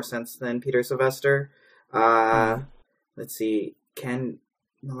it makes more sense than Peter Sylvester. let's see, can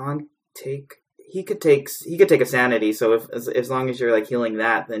Milan take... He could take a sanity, so if as long as you're like healing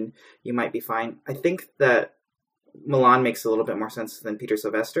that, then you might be fine. I think that Milan makes a little bit more sense than Peter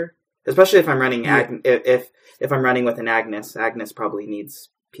Sylvester, especially if I'm running if I'm running with an Agnes. Agnes probably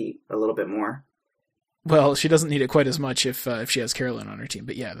needs Pete a little bit more. Well, she doesn't need it quite as much if she has Carolyn on her team,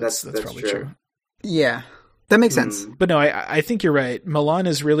 but yeah, that's probably true. Yeah, that makes sense. But no, I think you're right. Milan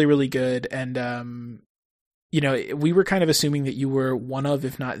is really, really good, and we were kind of assuming that you were one of,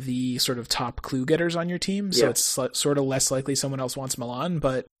 if not the sort of top clue getters on your team, so it's sort of less likely someone else wants Milan,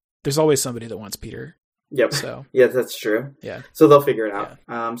 but there's always somebody that wants Peter. Yep. So yeah, that's true. Yeah. So they'll figure it out.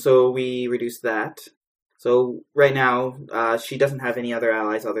 Yeah. So we reduced that. So right now, she doesn't have any other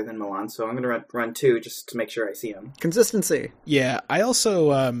allies other than Milan, so I'm going to run 2 just to make sure I see him. Consistency. Yeah, I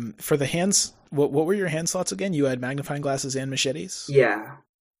also, for the hands, what were your hand slots again? You had magnifying glasses and machetes? Yeah.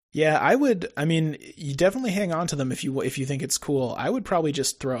 Yeah, you definitely hang on to them if you think it's cool. I would probably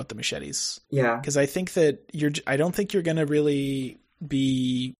just throw out the machetes. Yeah. Because I think that I don't think you're going to really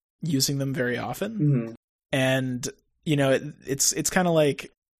be using them very often. Mm-hmm. And, it's kind of like,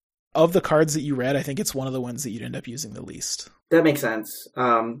 of the cards that you read, I think it's one of the ones that you'd end up using the least. That makes sense.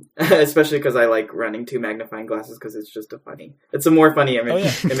 Especially because I like running 2 magnifying glasses because it's a more funny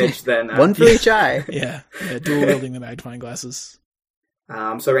image than... one for each eye. Yeah, dual wielding the magnifying glasses.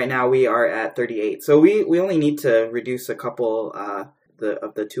 So right now we are at 38. So we only need to reduce a couple of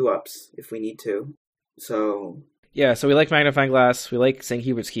the 2-ups if we need to. So... Yeah, so we like magnifying glass, we like St.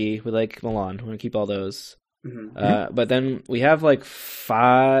 Hubert's Key, we like Milan. We want to keep all those. Mm-hmm. But then we have like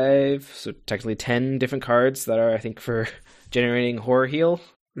 5, so technically 10 different cards that are, I think, for generating horror heal.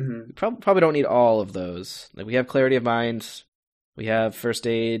 Mm-hmm. We probably don't need all of those. Like, we have Clarity of Mind, we have First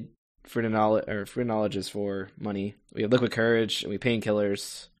Aid, Fruit of Knowledge is for money. We have Liquid Courage, and we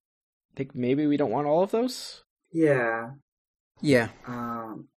Painkillers. I think maybe we don't want all of those. Yeah. Yeah.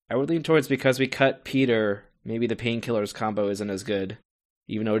 I would lean towards, because we cut Peter, maybe the Painkillers combo isn't as good.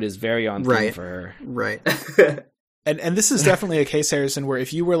 Even though it is very on theme for her. Right. And this is definitely a case, Harrison, where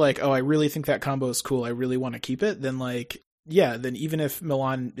if you were like, oh, I really think that combo is cool, I really want to keep it, then then even if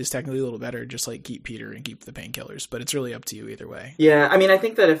Milan is technically a little better, just like keep Peter and keep the Painkillers. But it's really up to you either way. Yeah, I mean, I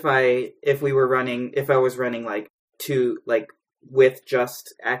think that if I was running like 2, like with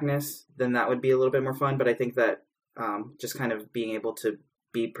just Agnes, then that would be a little bit more fun. But I think that just kind of being able to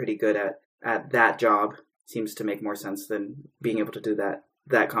be pretty good at that job seems to make more sense than being able to do that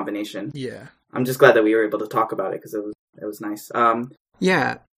combination. Yeah. I'm just glad that we were able to talk about it because it was nice.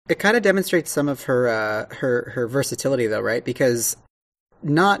 Yeah, it kind of demonstrates some of her versatility though, right? Because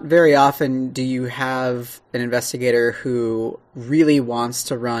not very often do you have an investigator who really wants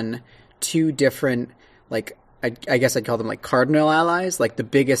to run 2 different, like, I guess I'd call them like cardinal allies, like the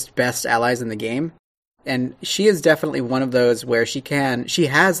biggest, best allies in the game. And she is definitely one of those where she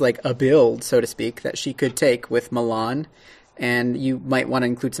has like a build, so to speak, that she could take with Milan. And you might want to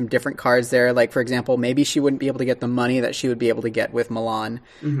include some different cards there. Like, for example, maybe she wouldn't be able to get the money that she would be able to get with Milan.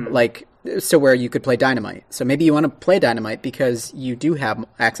 Mm-hmm. Like, so where you could play Dynamite. So maybe you want to play Dynamite because you do have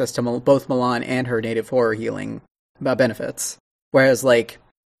access to both Milan and her native horror healing benefits. Whereas, like,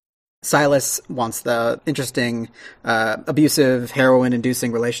 Silas wants the interesting, abusive,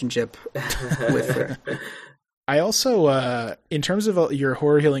 heroin-inducing relationship with her. I also, in terms of your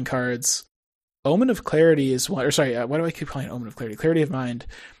horror healing cards, Omen of Clarity is one, or sorry, why do I keep calling it Omen of Clarity? Clarity of Mind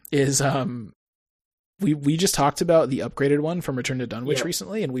is, we just talked about the upgraded one from Return to Dunwich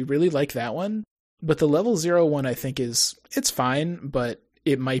recently, and we really like that one. But the level 0 one, I think it's fine, but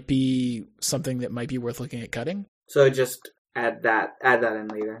it might be something that might be worth looking at cutting. So just add that in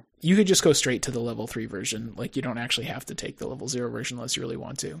later. You could just go straight to the level 3 version. Like, you don't actually have to take the level 0 version unless you really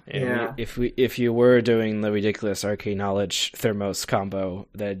want to. Yeah. If you were doing the ridiculous Arcane Knowledge Thermos combo,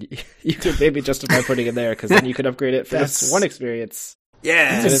 then you could maybe justify putting it there, because then you could upgrade it for just 1 experience.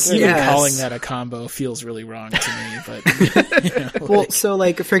 Yes. Even calling that a combo feels really wrong to me, but well, so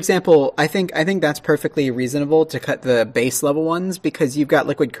like for example, I think that's perfectly reasonable to cut the base level ones because you've got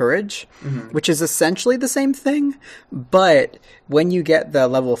Liquid Courage, which is essentially the same thing, but when you get the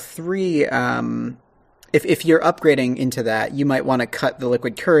level 3, if you're upgrading into that, you might want to cut the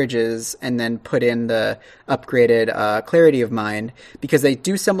Liquid Courages and then put in the upgraded Clarity of Mind because they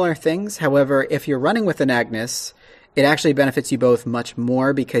do similar things. However, if you're running with an Agnes, it actually benefits you both much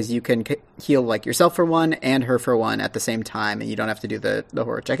more because you can heal like yourself for 1 and her for 1 at the same time, and you don't have to do the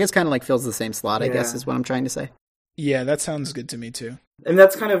horror check. It's kind of like fills the same slot, I guess, is what I'm trying to say. Yeah, that sounds good to me too. And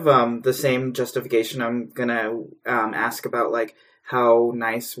that's kind of the same justification I'm gonna ask about, like how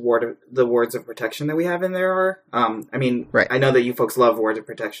nice the wards of protection that we have in there are. I mean, right. I know that you folks love wards of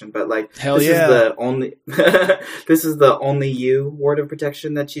protection, but like, Hell this yeah. is the only this is the only ward of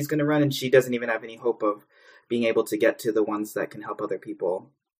protection that she's going to run, and she doesn't even have any hope of being able to get to the ones that can help other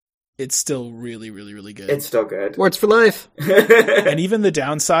people. It's still really, really, really good. It's still good. Words for life. And even the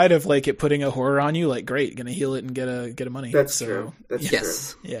downside of like it putting a horror on you, like great, gonna heal it and get a money. That's true. That's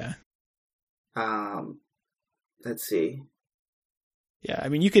yes. true. Yeah. Let's see. Yeah, I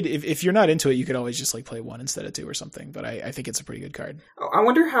mean, you could if you're not into it, you could always just like play 1 instead of 2 or something. But I think it's a pretty good card. I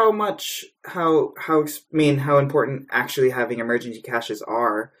wonder how important actually having emergency caches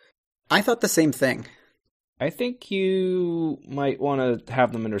are. I thought the same thing. I think you might want to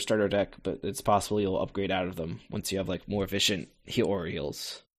have them in your starter deck, but it's possible you'll upgrade out of them once you have like more efficient horror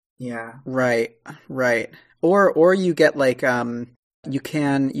heals. Yeah. Right. Or you get like you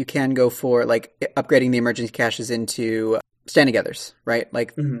can go for like upgrading the emergency caches into stand togethers, right?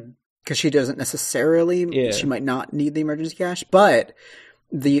 Like because she doesn't necessarily she might not need the emergency cache, but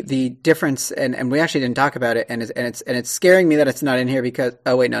the difference, and we actually didn't talk about it, and it's scaring me that it's not in here because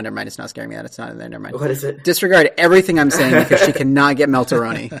never mind, it's not scaring me that it's not in there. Never mind. What is it? Disregard everything I'm saying because she cannot get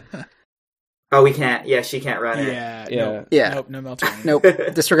Meltaroni. Oh, we can't. Yeah, she can't run it. Yeah. Nope, no Meltaroni. Nope.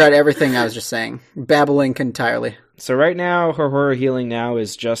 Disregard everything I was just saying. Babbling entirely. So right now, her horror healing now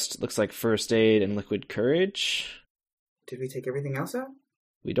is just looks like first aid and liquid courage. Did we take everything else out?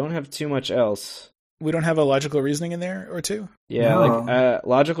 We don't have too much else. We don't have a logical reasoning in there or 2? Yeah, No. like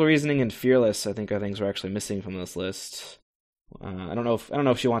logical reasoning and fearless, I think are things we're actually missing from this list. I don't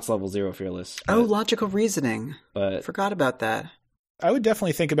know if she wants level 0 fearless. But, Logical reasoning. but Forgot about that. I would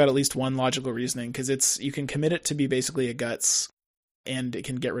definitely think about at least 1 logical reasoning because you can commit it to be basically a guts, and it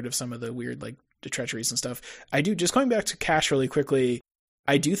can get rid of some of the weird like the treacheries and stuff. I do, just going back to Cash really quickly,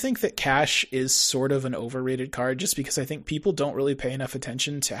 I do think that Cash is sort of an overrated card just because I think people don't really pay enough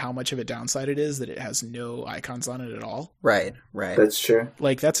attention to how much of a downside it is that it has no icons on it at all. Right. That's true.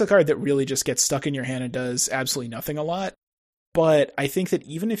 Like, that's a card that really just gets stuck in your hand and does absolutely nothing a lot. But I think that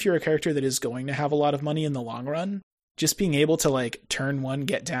even if you're a character that is going to have a lot of money in the long run, just being able to, like, turn 1,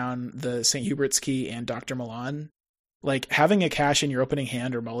 get down the St. Hubert's Key and Dr. Milan, like, having a cash in your opening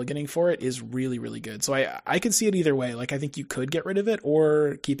hand or mulliganing for it is really, really good. So I could see it either way. Like, I think you could get rid of it,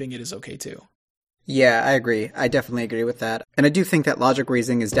 or keeping it is okay too. Yeah, I agree. I definitely agree with that. And I do think that logic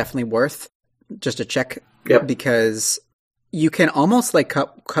reasoning is definitely worth just a check. Yep. Because you can almost like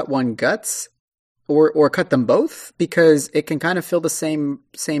cut 1 guts or cut them both, because it can kind of fill the same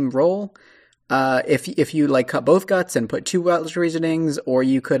role. If you like cut both guts and put 2 logic reasonings, or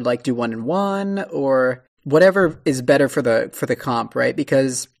you could like do 1 and 1, or whatever is better for the comp, right?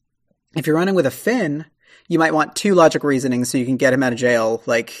 Because if you're running with a Finn, you might want 2 logic reasonings so you can get him out of jail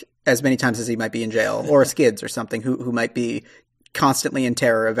like as many times as he might be in jail, or Skids or something who might be constantly in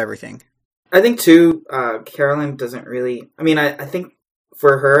terror of everything. I think too, Carolyn doesn't really. I mean, I think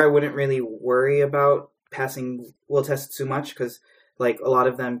for her, I wouldn't really worry about passing will tests too much because like a lot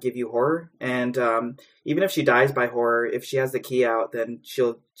of them give you horror, and even if she dies by horror, if she has the key out, then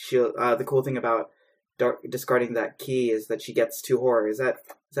she'll. The cool thing about discarding that key is that she gets 2 horror. Is that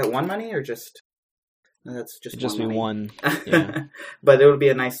 1 money or just? No, that's just it'd just be money. 1. Yeah. But it would be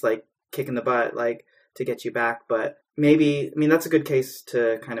a nice like kick in the butt, like to get you back. But maybe, I mean, that's a good case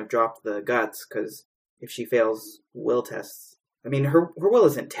to kind of drop the guts, because if she fails will tests, I mean, her will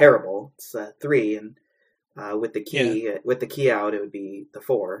isn't terrible. It's 3, and with the key out, it would be the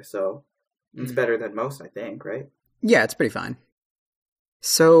 4. So it's better than most, I think, right? Yeah, it's pretty fine.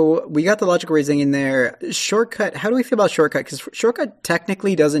 So we got the logical reasoning in there. Shortcut, how do we feel about Shortcut? Because Shortcut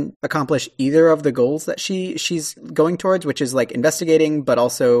technically doesn't accomplish either of the goals that she's going towards, which is like investigating, but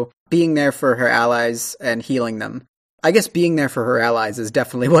also being there for her allies and healing them. I guess being there for her allies is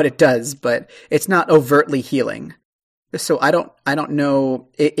definitely what it does, but it's not overtly healing. So I don't know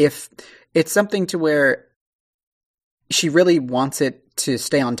if it's something to where she really wants it to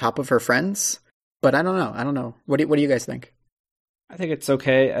stay on top of her friends, but I don't know. What do you guys think? I think it's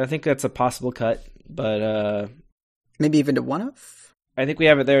okay. I think that's a possible cut, but maybe even to 1 of? I think we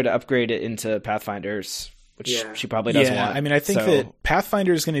have it there to upgrade it into Pathfinders, which she probably doesn't want. I mean, I think that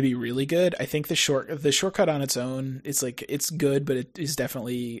Pathfinder is going to be really good. I think the shortcut on its own, it's like it's good, but it is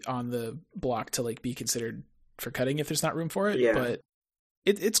definitely on the block to like be considered for cutting if there's not room for it. Yeah. But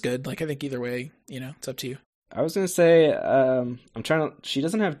it's good. Like I think either way, it's up to you. I was going to say, she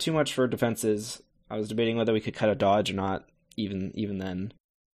doesn't have too much for defenses. I was debating whether we could cut a dodge or not. Even then,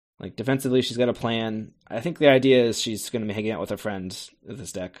 like defensively, she's got a plan. I think the idea is she's going to be hanging out with her friends with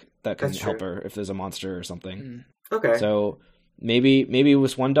this deck that can help her if there's a monster or something. Okay. So maybe it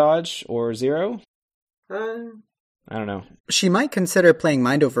was 1 dodge or 0. I don't know. She might consider playing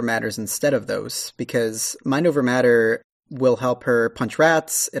Mind Over Matters instead of those, because Mind Over Matter will help her punch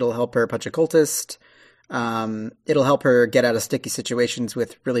rats, it'll help her punch a cultist, it'll help her get out of sticky situations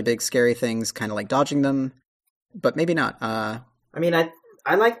with really big scary things, kind of like dodging them, but maybe not. I mean,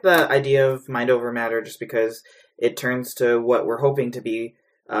 I like the idea of Mind Over Matter just because it turns to what we're hoping to be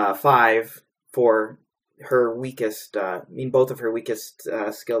 5 for her weakest, both of her weakest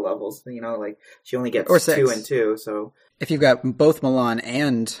skill levels. Like she only gets 2 and 2. So if you've got both Milan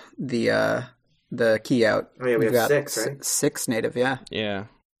and the key out, we have 6, right? 6 native, yeah. Yeah.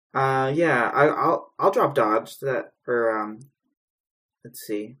 I'll drop dodge that for let's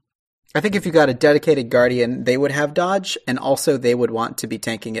see. I think if you got a dedicated guardian, they would have dodge, and also they would want to be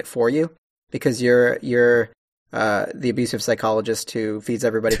tanking it for you because you're the abusive psychologist who feeds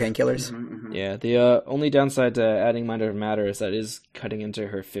everybody painkillers. Yeah, the only downside to adding Mind Over Matter is that is cutting into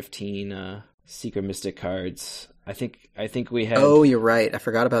her 15 Secret Mystic cards. I think we had... Oh, you're right. I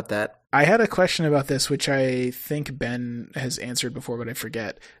forgot about that. I had a question about this, which I think Ben has answered before, but I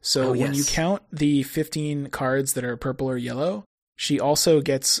forget. So when you count the 15 cards that are purple or yellow, she also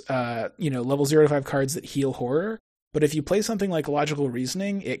gets level 0 to 5 cards that heal horror. But if you play something like Logical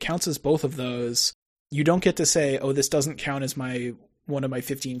Reasoning, it counts as both of those. You don't get to say, oh, this doesn't count as one of my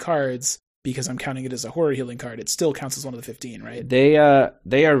 15 cards because I'm counting it as a horror healing card. It still counts as one of the 15, right? They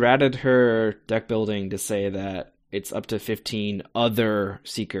errated her deck building to say that it's up to 15 other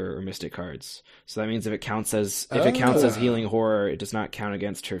Seeker or Mystic cards. So that means if it counts as healing horror, it does not count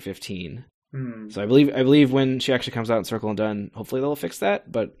against her 15. So I believe when she actually comes out in Circle and Done, hopefully they'll fix that.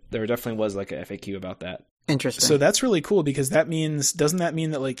 But there definitely was like a FAQ about that. Interesting. So that's really cool because doesn't that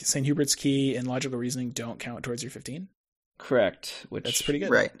mean that like St. Hubert's Key and Logical Reasoning don't count towards your 15? Correct. That's pretty good.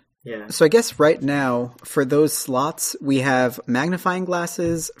 Right. Yeah. So I guess right now for those slots we have Magnifying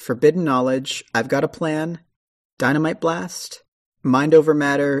Glasses, Forbidden Knowledge, I've Got a Plan, Dynamite Blast, Mind Over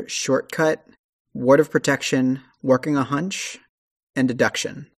Matter, Shortcut, Ward of Protection, Working a Hunch, and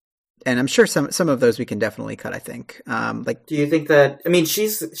Deduction. And I'm sure some of those we can definitely cut, I think. Do you think that... I mean,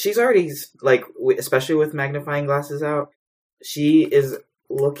 she's already, like, especially with Magnifying Glasses out, she is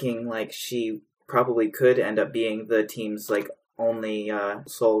looking like she probably could end up being the team's, like, only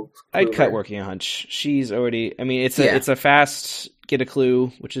soul clue. I'd cut Working a Hunch. She's already... I mean, it's a fast get a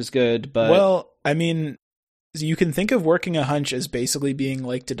clue, which is good, but... Well, I mean... You can think of Working a Hunch as basically being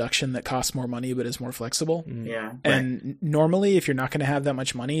like Deduction that costs more money but is more flexible. Yeah. And normally, if you're not going to have that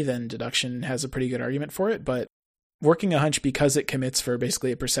much money, then Deduction has a pretty good argument for it. But Working a Hunch, because it commits for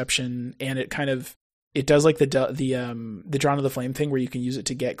basically a perception, and it does like the Drawn to the Flame thing where you can use it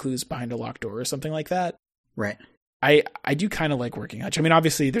to get clues behind a locked door or something like that. Right. I do kind of like Working a Hunch. I mean,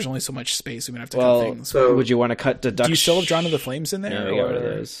 obviously, there's only so much space. We're going to have to cut things. So would you want to cut Deduction? Do you still have Drawn to the Flames in there? No, we got rid of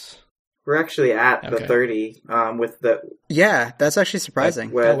those. We're actually at the 30 with the... Yeah, that's actually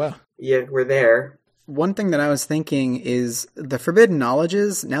surprising. Oh, wow. Yeah, we're there. One thing that I was thinking is the Forbidden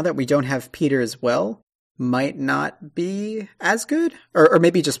Knowledges, now that we don't have Peter as well, might not be as good. Or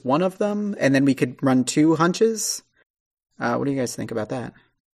maybe just one of them, and then we could run 2 hunches. What do you guys think about that?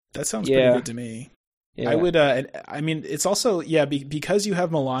 That sounds pretty good to me. Yeah. I would... I mean, it's also... Yeah, because you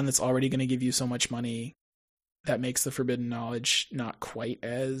have Milan that's already going to give you so much money... That makes the Forbidden Knowledge not quite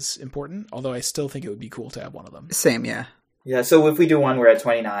as important, although I still think it would be cool to have one of them. Same, yeah. Yeah, so if we do one, we're at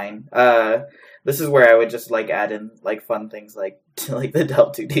 29. This is where I would just, like, add in, like, fun things like the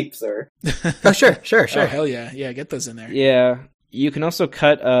Delve Too Deeps or... Oh, sure. Oh, hell yeah. Yeah, get those in there. Yeah. You can also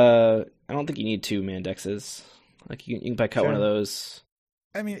cut, I don't think you need 2 Mandexes. Like, you can cut one of those.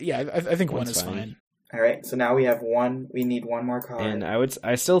 I mean, yeah, I think one is fine. All right, so now we have one. We need one more card. And I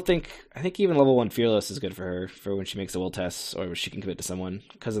think even level 1 Fearless is good for her for when she makes a will test or she can commit to someone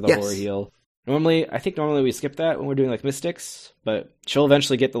because of the horror heal. Normally we skip that when we're doing like Mystics, but she'll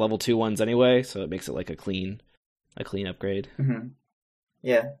eventually get the level 2 ones anyway, so it makes it like a clean upgrade. Mm-hmm.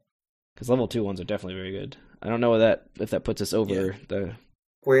 Yeah, because level 2 ones are definitely very good. I don't know if that puts us over the.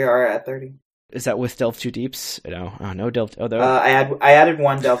 We are at 30. Is that with Delve Too Deeps? No, no Delve. Oh, I added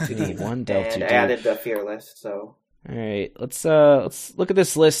one Delve Too Deep. One Delve Too Deep. I added the Fearless. So. All right, let's look at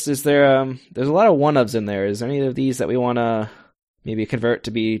this list. Is there there's a lot of 1-ofs in there. Is there any of these that we want to maybe convert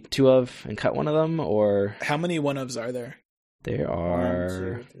to be 2 of and cut one of them, or how many 1-ofs are there? There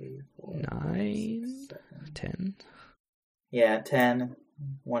are 1, 2, 3, 4, 9, 10. Yeah, 10.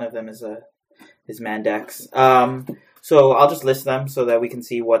 One of them is Mandex. So I'll just list them so that we can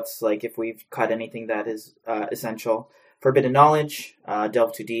see what's like if we've cut anything that is essential. Forbidden Knowledge,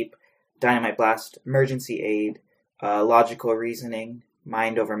 Delve Too Deep, Dynamite Blast, Emergency Aid, Logical Reasoning,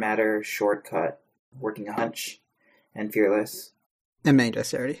 Mind Over Matter, Shortcut, Working a Hunch, and Fearless. And main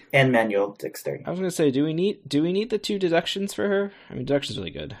dexterity. And manual dexterity. I was gonna say, do we need the 2 deductions for her? I mean, deduction's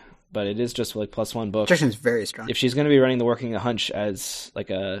really good, but it is just like +1 book. Deduction's very strong. If she's gonna be running the working a hunch as like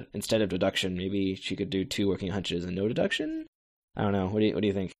instead of deduction, maybe she could do 2 working hunches and no deduction. I don't know. What do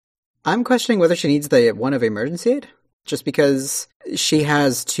you think? I'm questioning whether she needs the one of emergency aid, just because she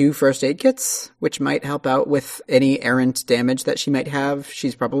has 2 first aid kits, which might help out with any errant damage that she might have.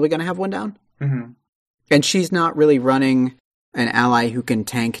 She's probably going to have 1 down. Mm-hmm. And she's not really running an ally who can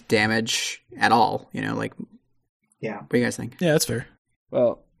tank damage at all. Yeah. What do you guys think? Yeah, that's fair.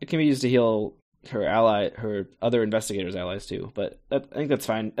 Well, it can be used to heal her other investigators' allies too, but I think that's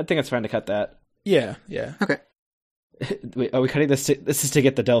fine. I think it's fine to cut that. Yeah. Okay. Wait, are we cutting this? This is to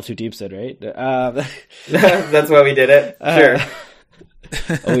get the Delve Too Deep Sid, right? That's why we did it. Sure.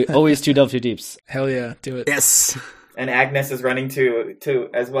 Always 2 Delve Too Deeps. Hell yeah, do it. Yes. And Agnes is running to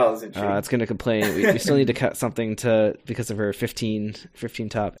as well, isn't she? It's going to complain. We still need to cut something because of her 15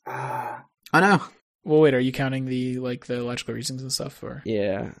 top. Oh no. Well, wait, are you counting the logical reasons and stuff, or?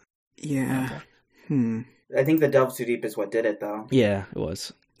 Yeah. Okay. I think the Delve Too Deep is what did it, though. Yeah, it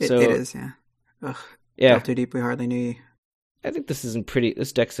was. It is, yeah. Ugh. Yeah. Delve Too Deep, we hardly knew you. I think this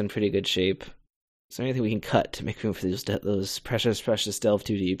deck's in pretty good shape. Is there anything we can cut to make room for those precious Delve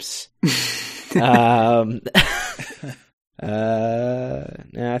Too Deeps? I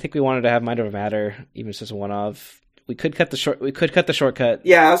think we wanted to have Mind Over Matter, even if it's just a one-off. We could cut the shortcut.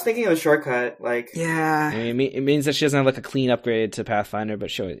 Yeah, I was thinking of the shortcut. Yeah. I mean, it means that she doesn't have like a clean upgrade to Pathfinder,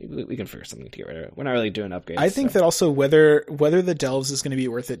 but sure, we can figure something to get rid of it. We're not really doing upgrades. I think that also whether the Delves is going to be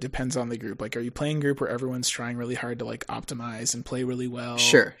worth it depends on the group. Like, are you playing a group where everyone's trying really hard to like optimize and play really well?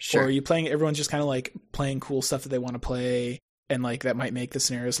 Sure. Or are you playing everyone's just kind of like playing cool stuff that they want to play, and like that might make the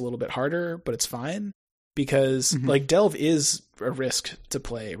scenarios a little bit harder, but it's fine because like Delve is a risk to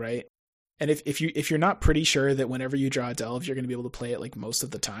play, right? And if you're not pretty sure that whenever you draw a Delve, you're going to be able to play it like most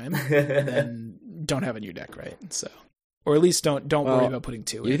of the time, then don't have it in your deck, right? So, or at least don't worry about putting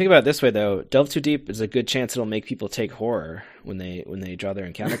 2 in. You think about it this way though, Delve Too Deep is a good chance it'll make people take horror when they draw their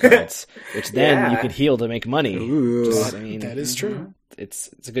encounter cards, which then you could heal to make money. That is true. It's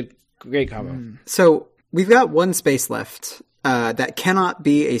a great combo. So we've got 1 space left. That cannot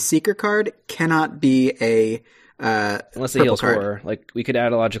be a seeker card, cannot be a unless it heals horror. Like we could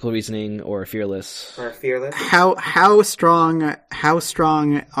add a logical reasoning or a fearless. How strong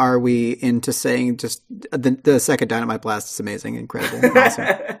are we into saying just the second Dynamite Blast is amazing, incredible, awesome?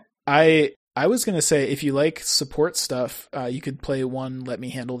 I was gonna say if you like support stuff, you could play 1 Let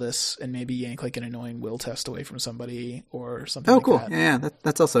Me Handle This and maybe yank like an annoying will test away from somebody or something. Oh, cool! Yeah,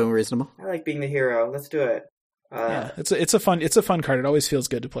 that's also reasonable. I like being the hero. Let's do it. It's a fun card. It always feels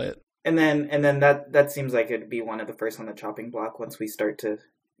good to play it. And then that seems like it'd be one of the first on the chopping block once we start to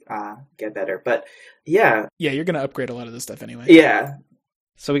get better. But yeah, you're gonna upgrade a lot of this stuff anyway. Yeah.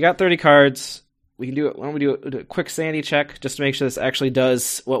 So we got 30 cards. We can do it. Why don't we do a quick sanity check just to make sure this actually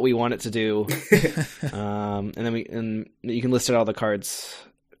does what we want it to do? And then you can list out all the cards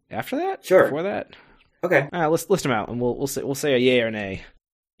after that. Sure. Before that. Okay. Let's list them out, and we'll say a yay or nay.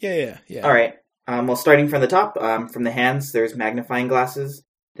 Yeah. All right. Well, starting from the top, from the hands, there's magnifying glasses.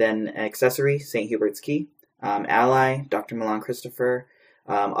 Then accessory, St. Hubert's Key. Ally, Dr. Milan Christopher.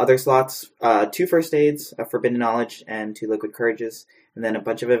 Other slots, 2 first aids, a Forbidden Knowledge, and 2 liquid courages. And then a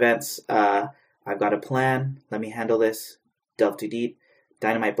bunch of events. I've got a plan, Let Me Handle This, Delve Too Deep,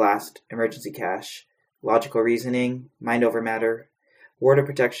 Dynamite Blast, Emergency Cache, Logical Reasoning, Mind Over Matter, Ward of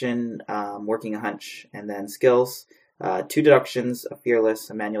Protection, Working a Hunch, and then skills, 2 deductions, a Fearless,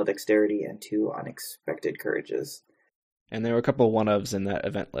 a Manual Dexterity, and 2 Unexpected Courages. And there were a couple of one-ofs in that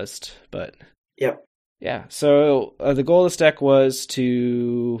event list, but... Yep. Yeah, so the goal of this deck was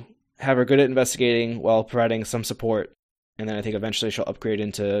to have her good at investigating while providing some support, and then I think eventually she'll upgrade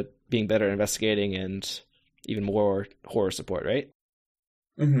into being better at investigating and even more horror support, right?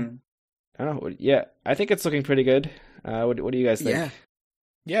 Mm-hmm. I don't know. Yeah, I think it's looking pretty good. What do you guys think?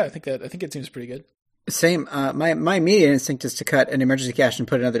 Yeah, I think it seems pretty good. Same. My immediate instinct is to cut an emergency cache and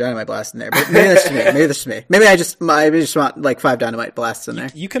put another dynamite blast in there. But maybe that's to me. Maybe I just want like 5 dynamite blasts in there.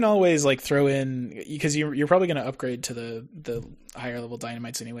 You can always like throw in, because you're probably going to upgrade to the higher level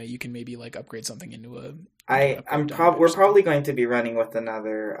dynamites anyway. You can maybe like upgrade something into a. We're probably going to be running with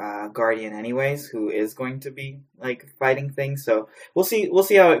another guardian anyways, who is going to be like fighting things. So we'll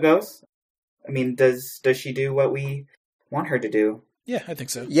see how it goes. I mean, does she do what we want her to do? Yeah, I think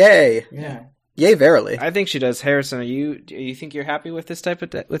so. Yay! Yeah. Yay, verily. I think she does. Harrison, do you think you're happy with this type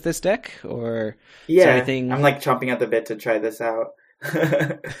of with this deck, or yeah? anything... I'm like chomping at the bit to try this out.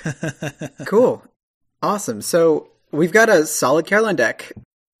 Cool, awesome. So we've got a solid Caroline deck.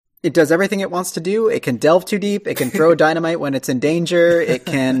 It does everything it wants to do. It can delve too deep. It can throw dynamite when it's in danger. It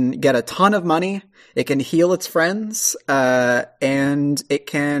can get a ton of money. It can heal its friends. And it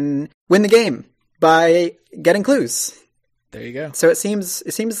can win the game by getting clues. There you go. So it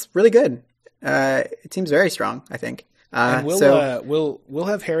seems really good. It seems very strong, I think. And we'll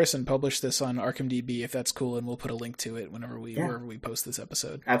have Harrison publish this on ArkhamDB if that's cool, and we'll put a link to it wherever we post this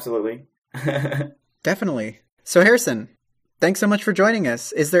episode. Absolutely. Definitely. So Harrison, thanks so much for joining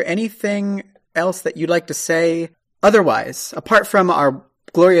us. Is there anything else that you'd like to say otherwise, apart from our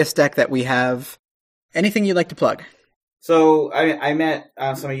glorious deck that we have? Anything you'd like to plug? So I met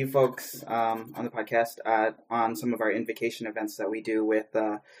some of you folks on the podcast on some of our invocation events that we do with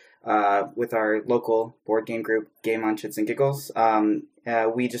our local board game group, Game on Chits and Giggles.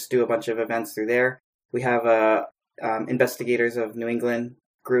 We just do a bunch of events through there. We have a Investigators of New England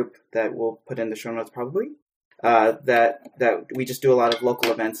group that we'll put in the show notes probably. That we just do a lot of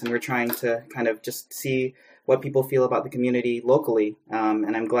local events, and we're trying to kind of just see what people feel about the community locally.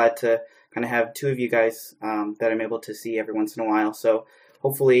 And I'm glad to kind of have two of you guys that I'm able to see every once in a while. So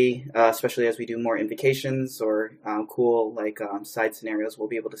hopefully, especially as we do more invocations or cool side scenarios, we'll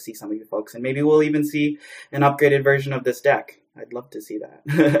be able to see some of you folks, and maybe we'll even see an upgraded version of this deck. I'd love to see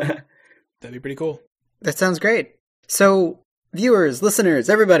that. That'd be pretty cool. That sounds great. So, viewers, listeners,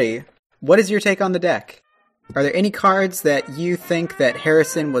 everybody, what is your take on the deck? Are there any cards that you think that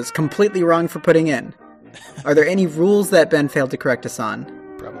Harrison was completely wrong for putting in? Are there any rules that Ben failed to correct us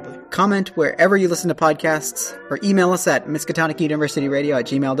on? Probably. Comment wherever you listen to podcasts, or email us at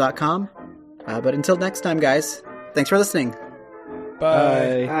miskatonicuniversityradio@gmail.com. But until next time, guys, thanks for listening.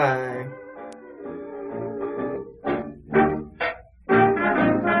 Bye. Bye.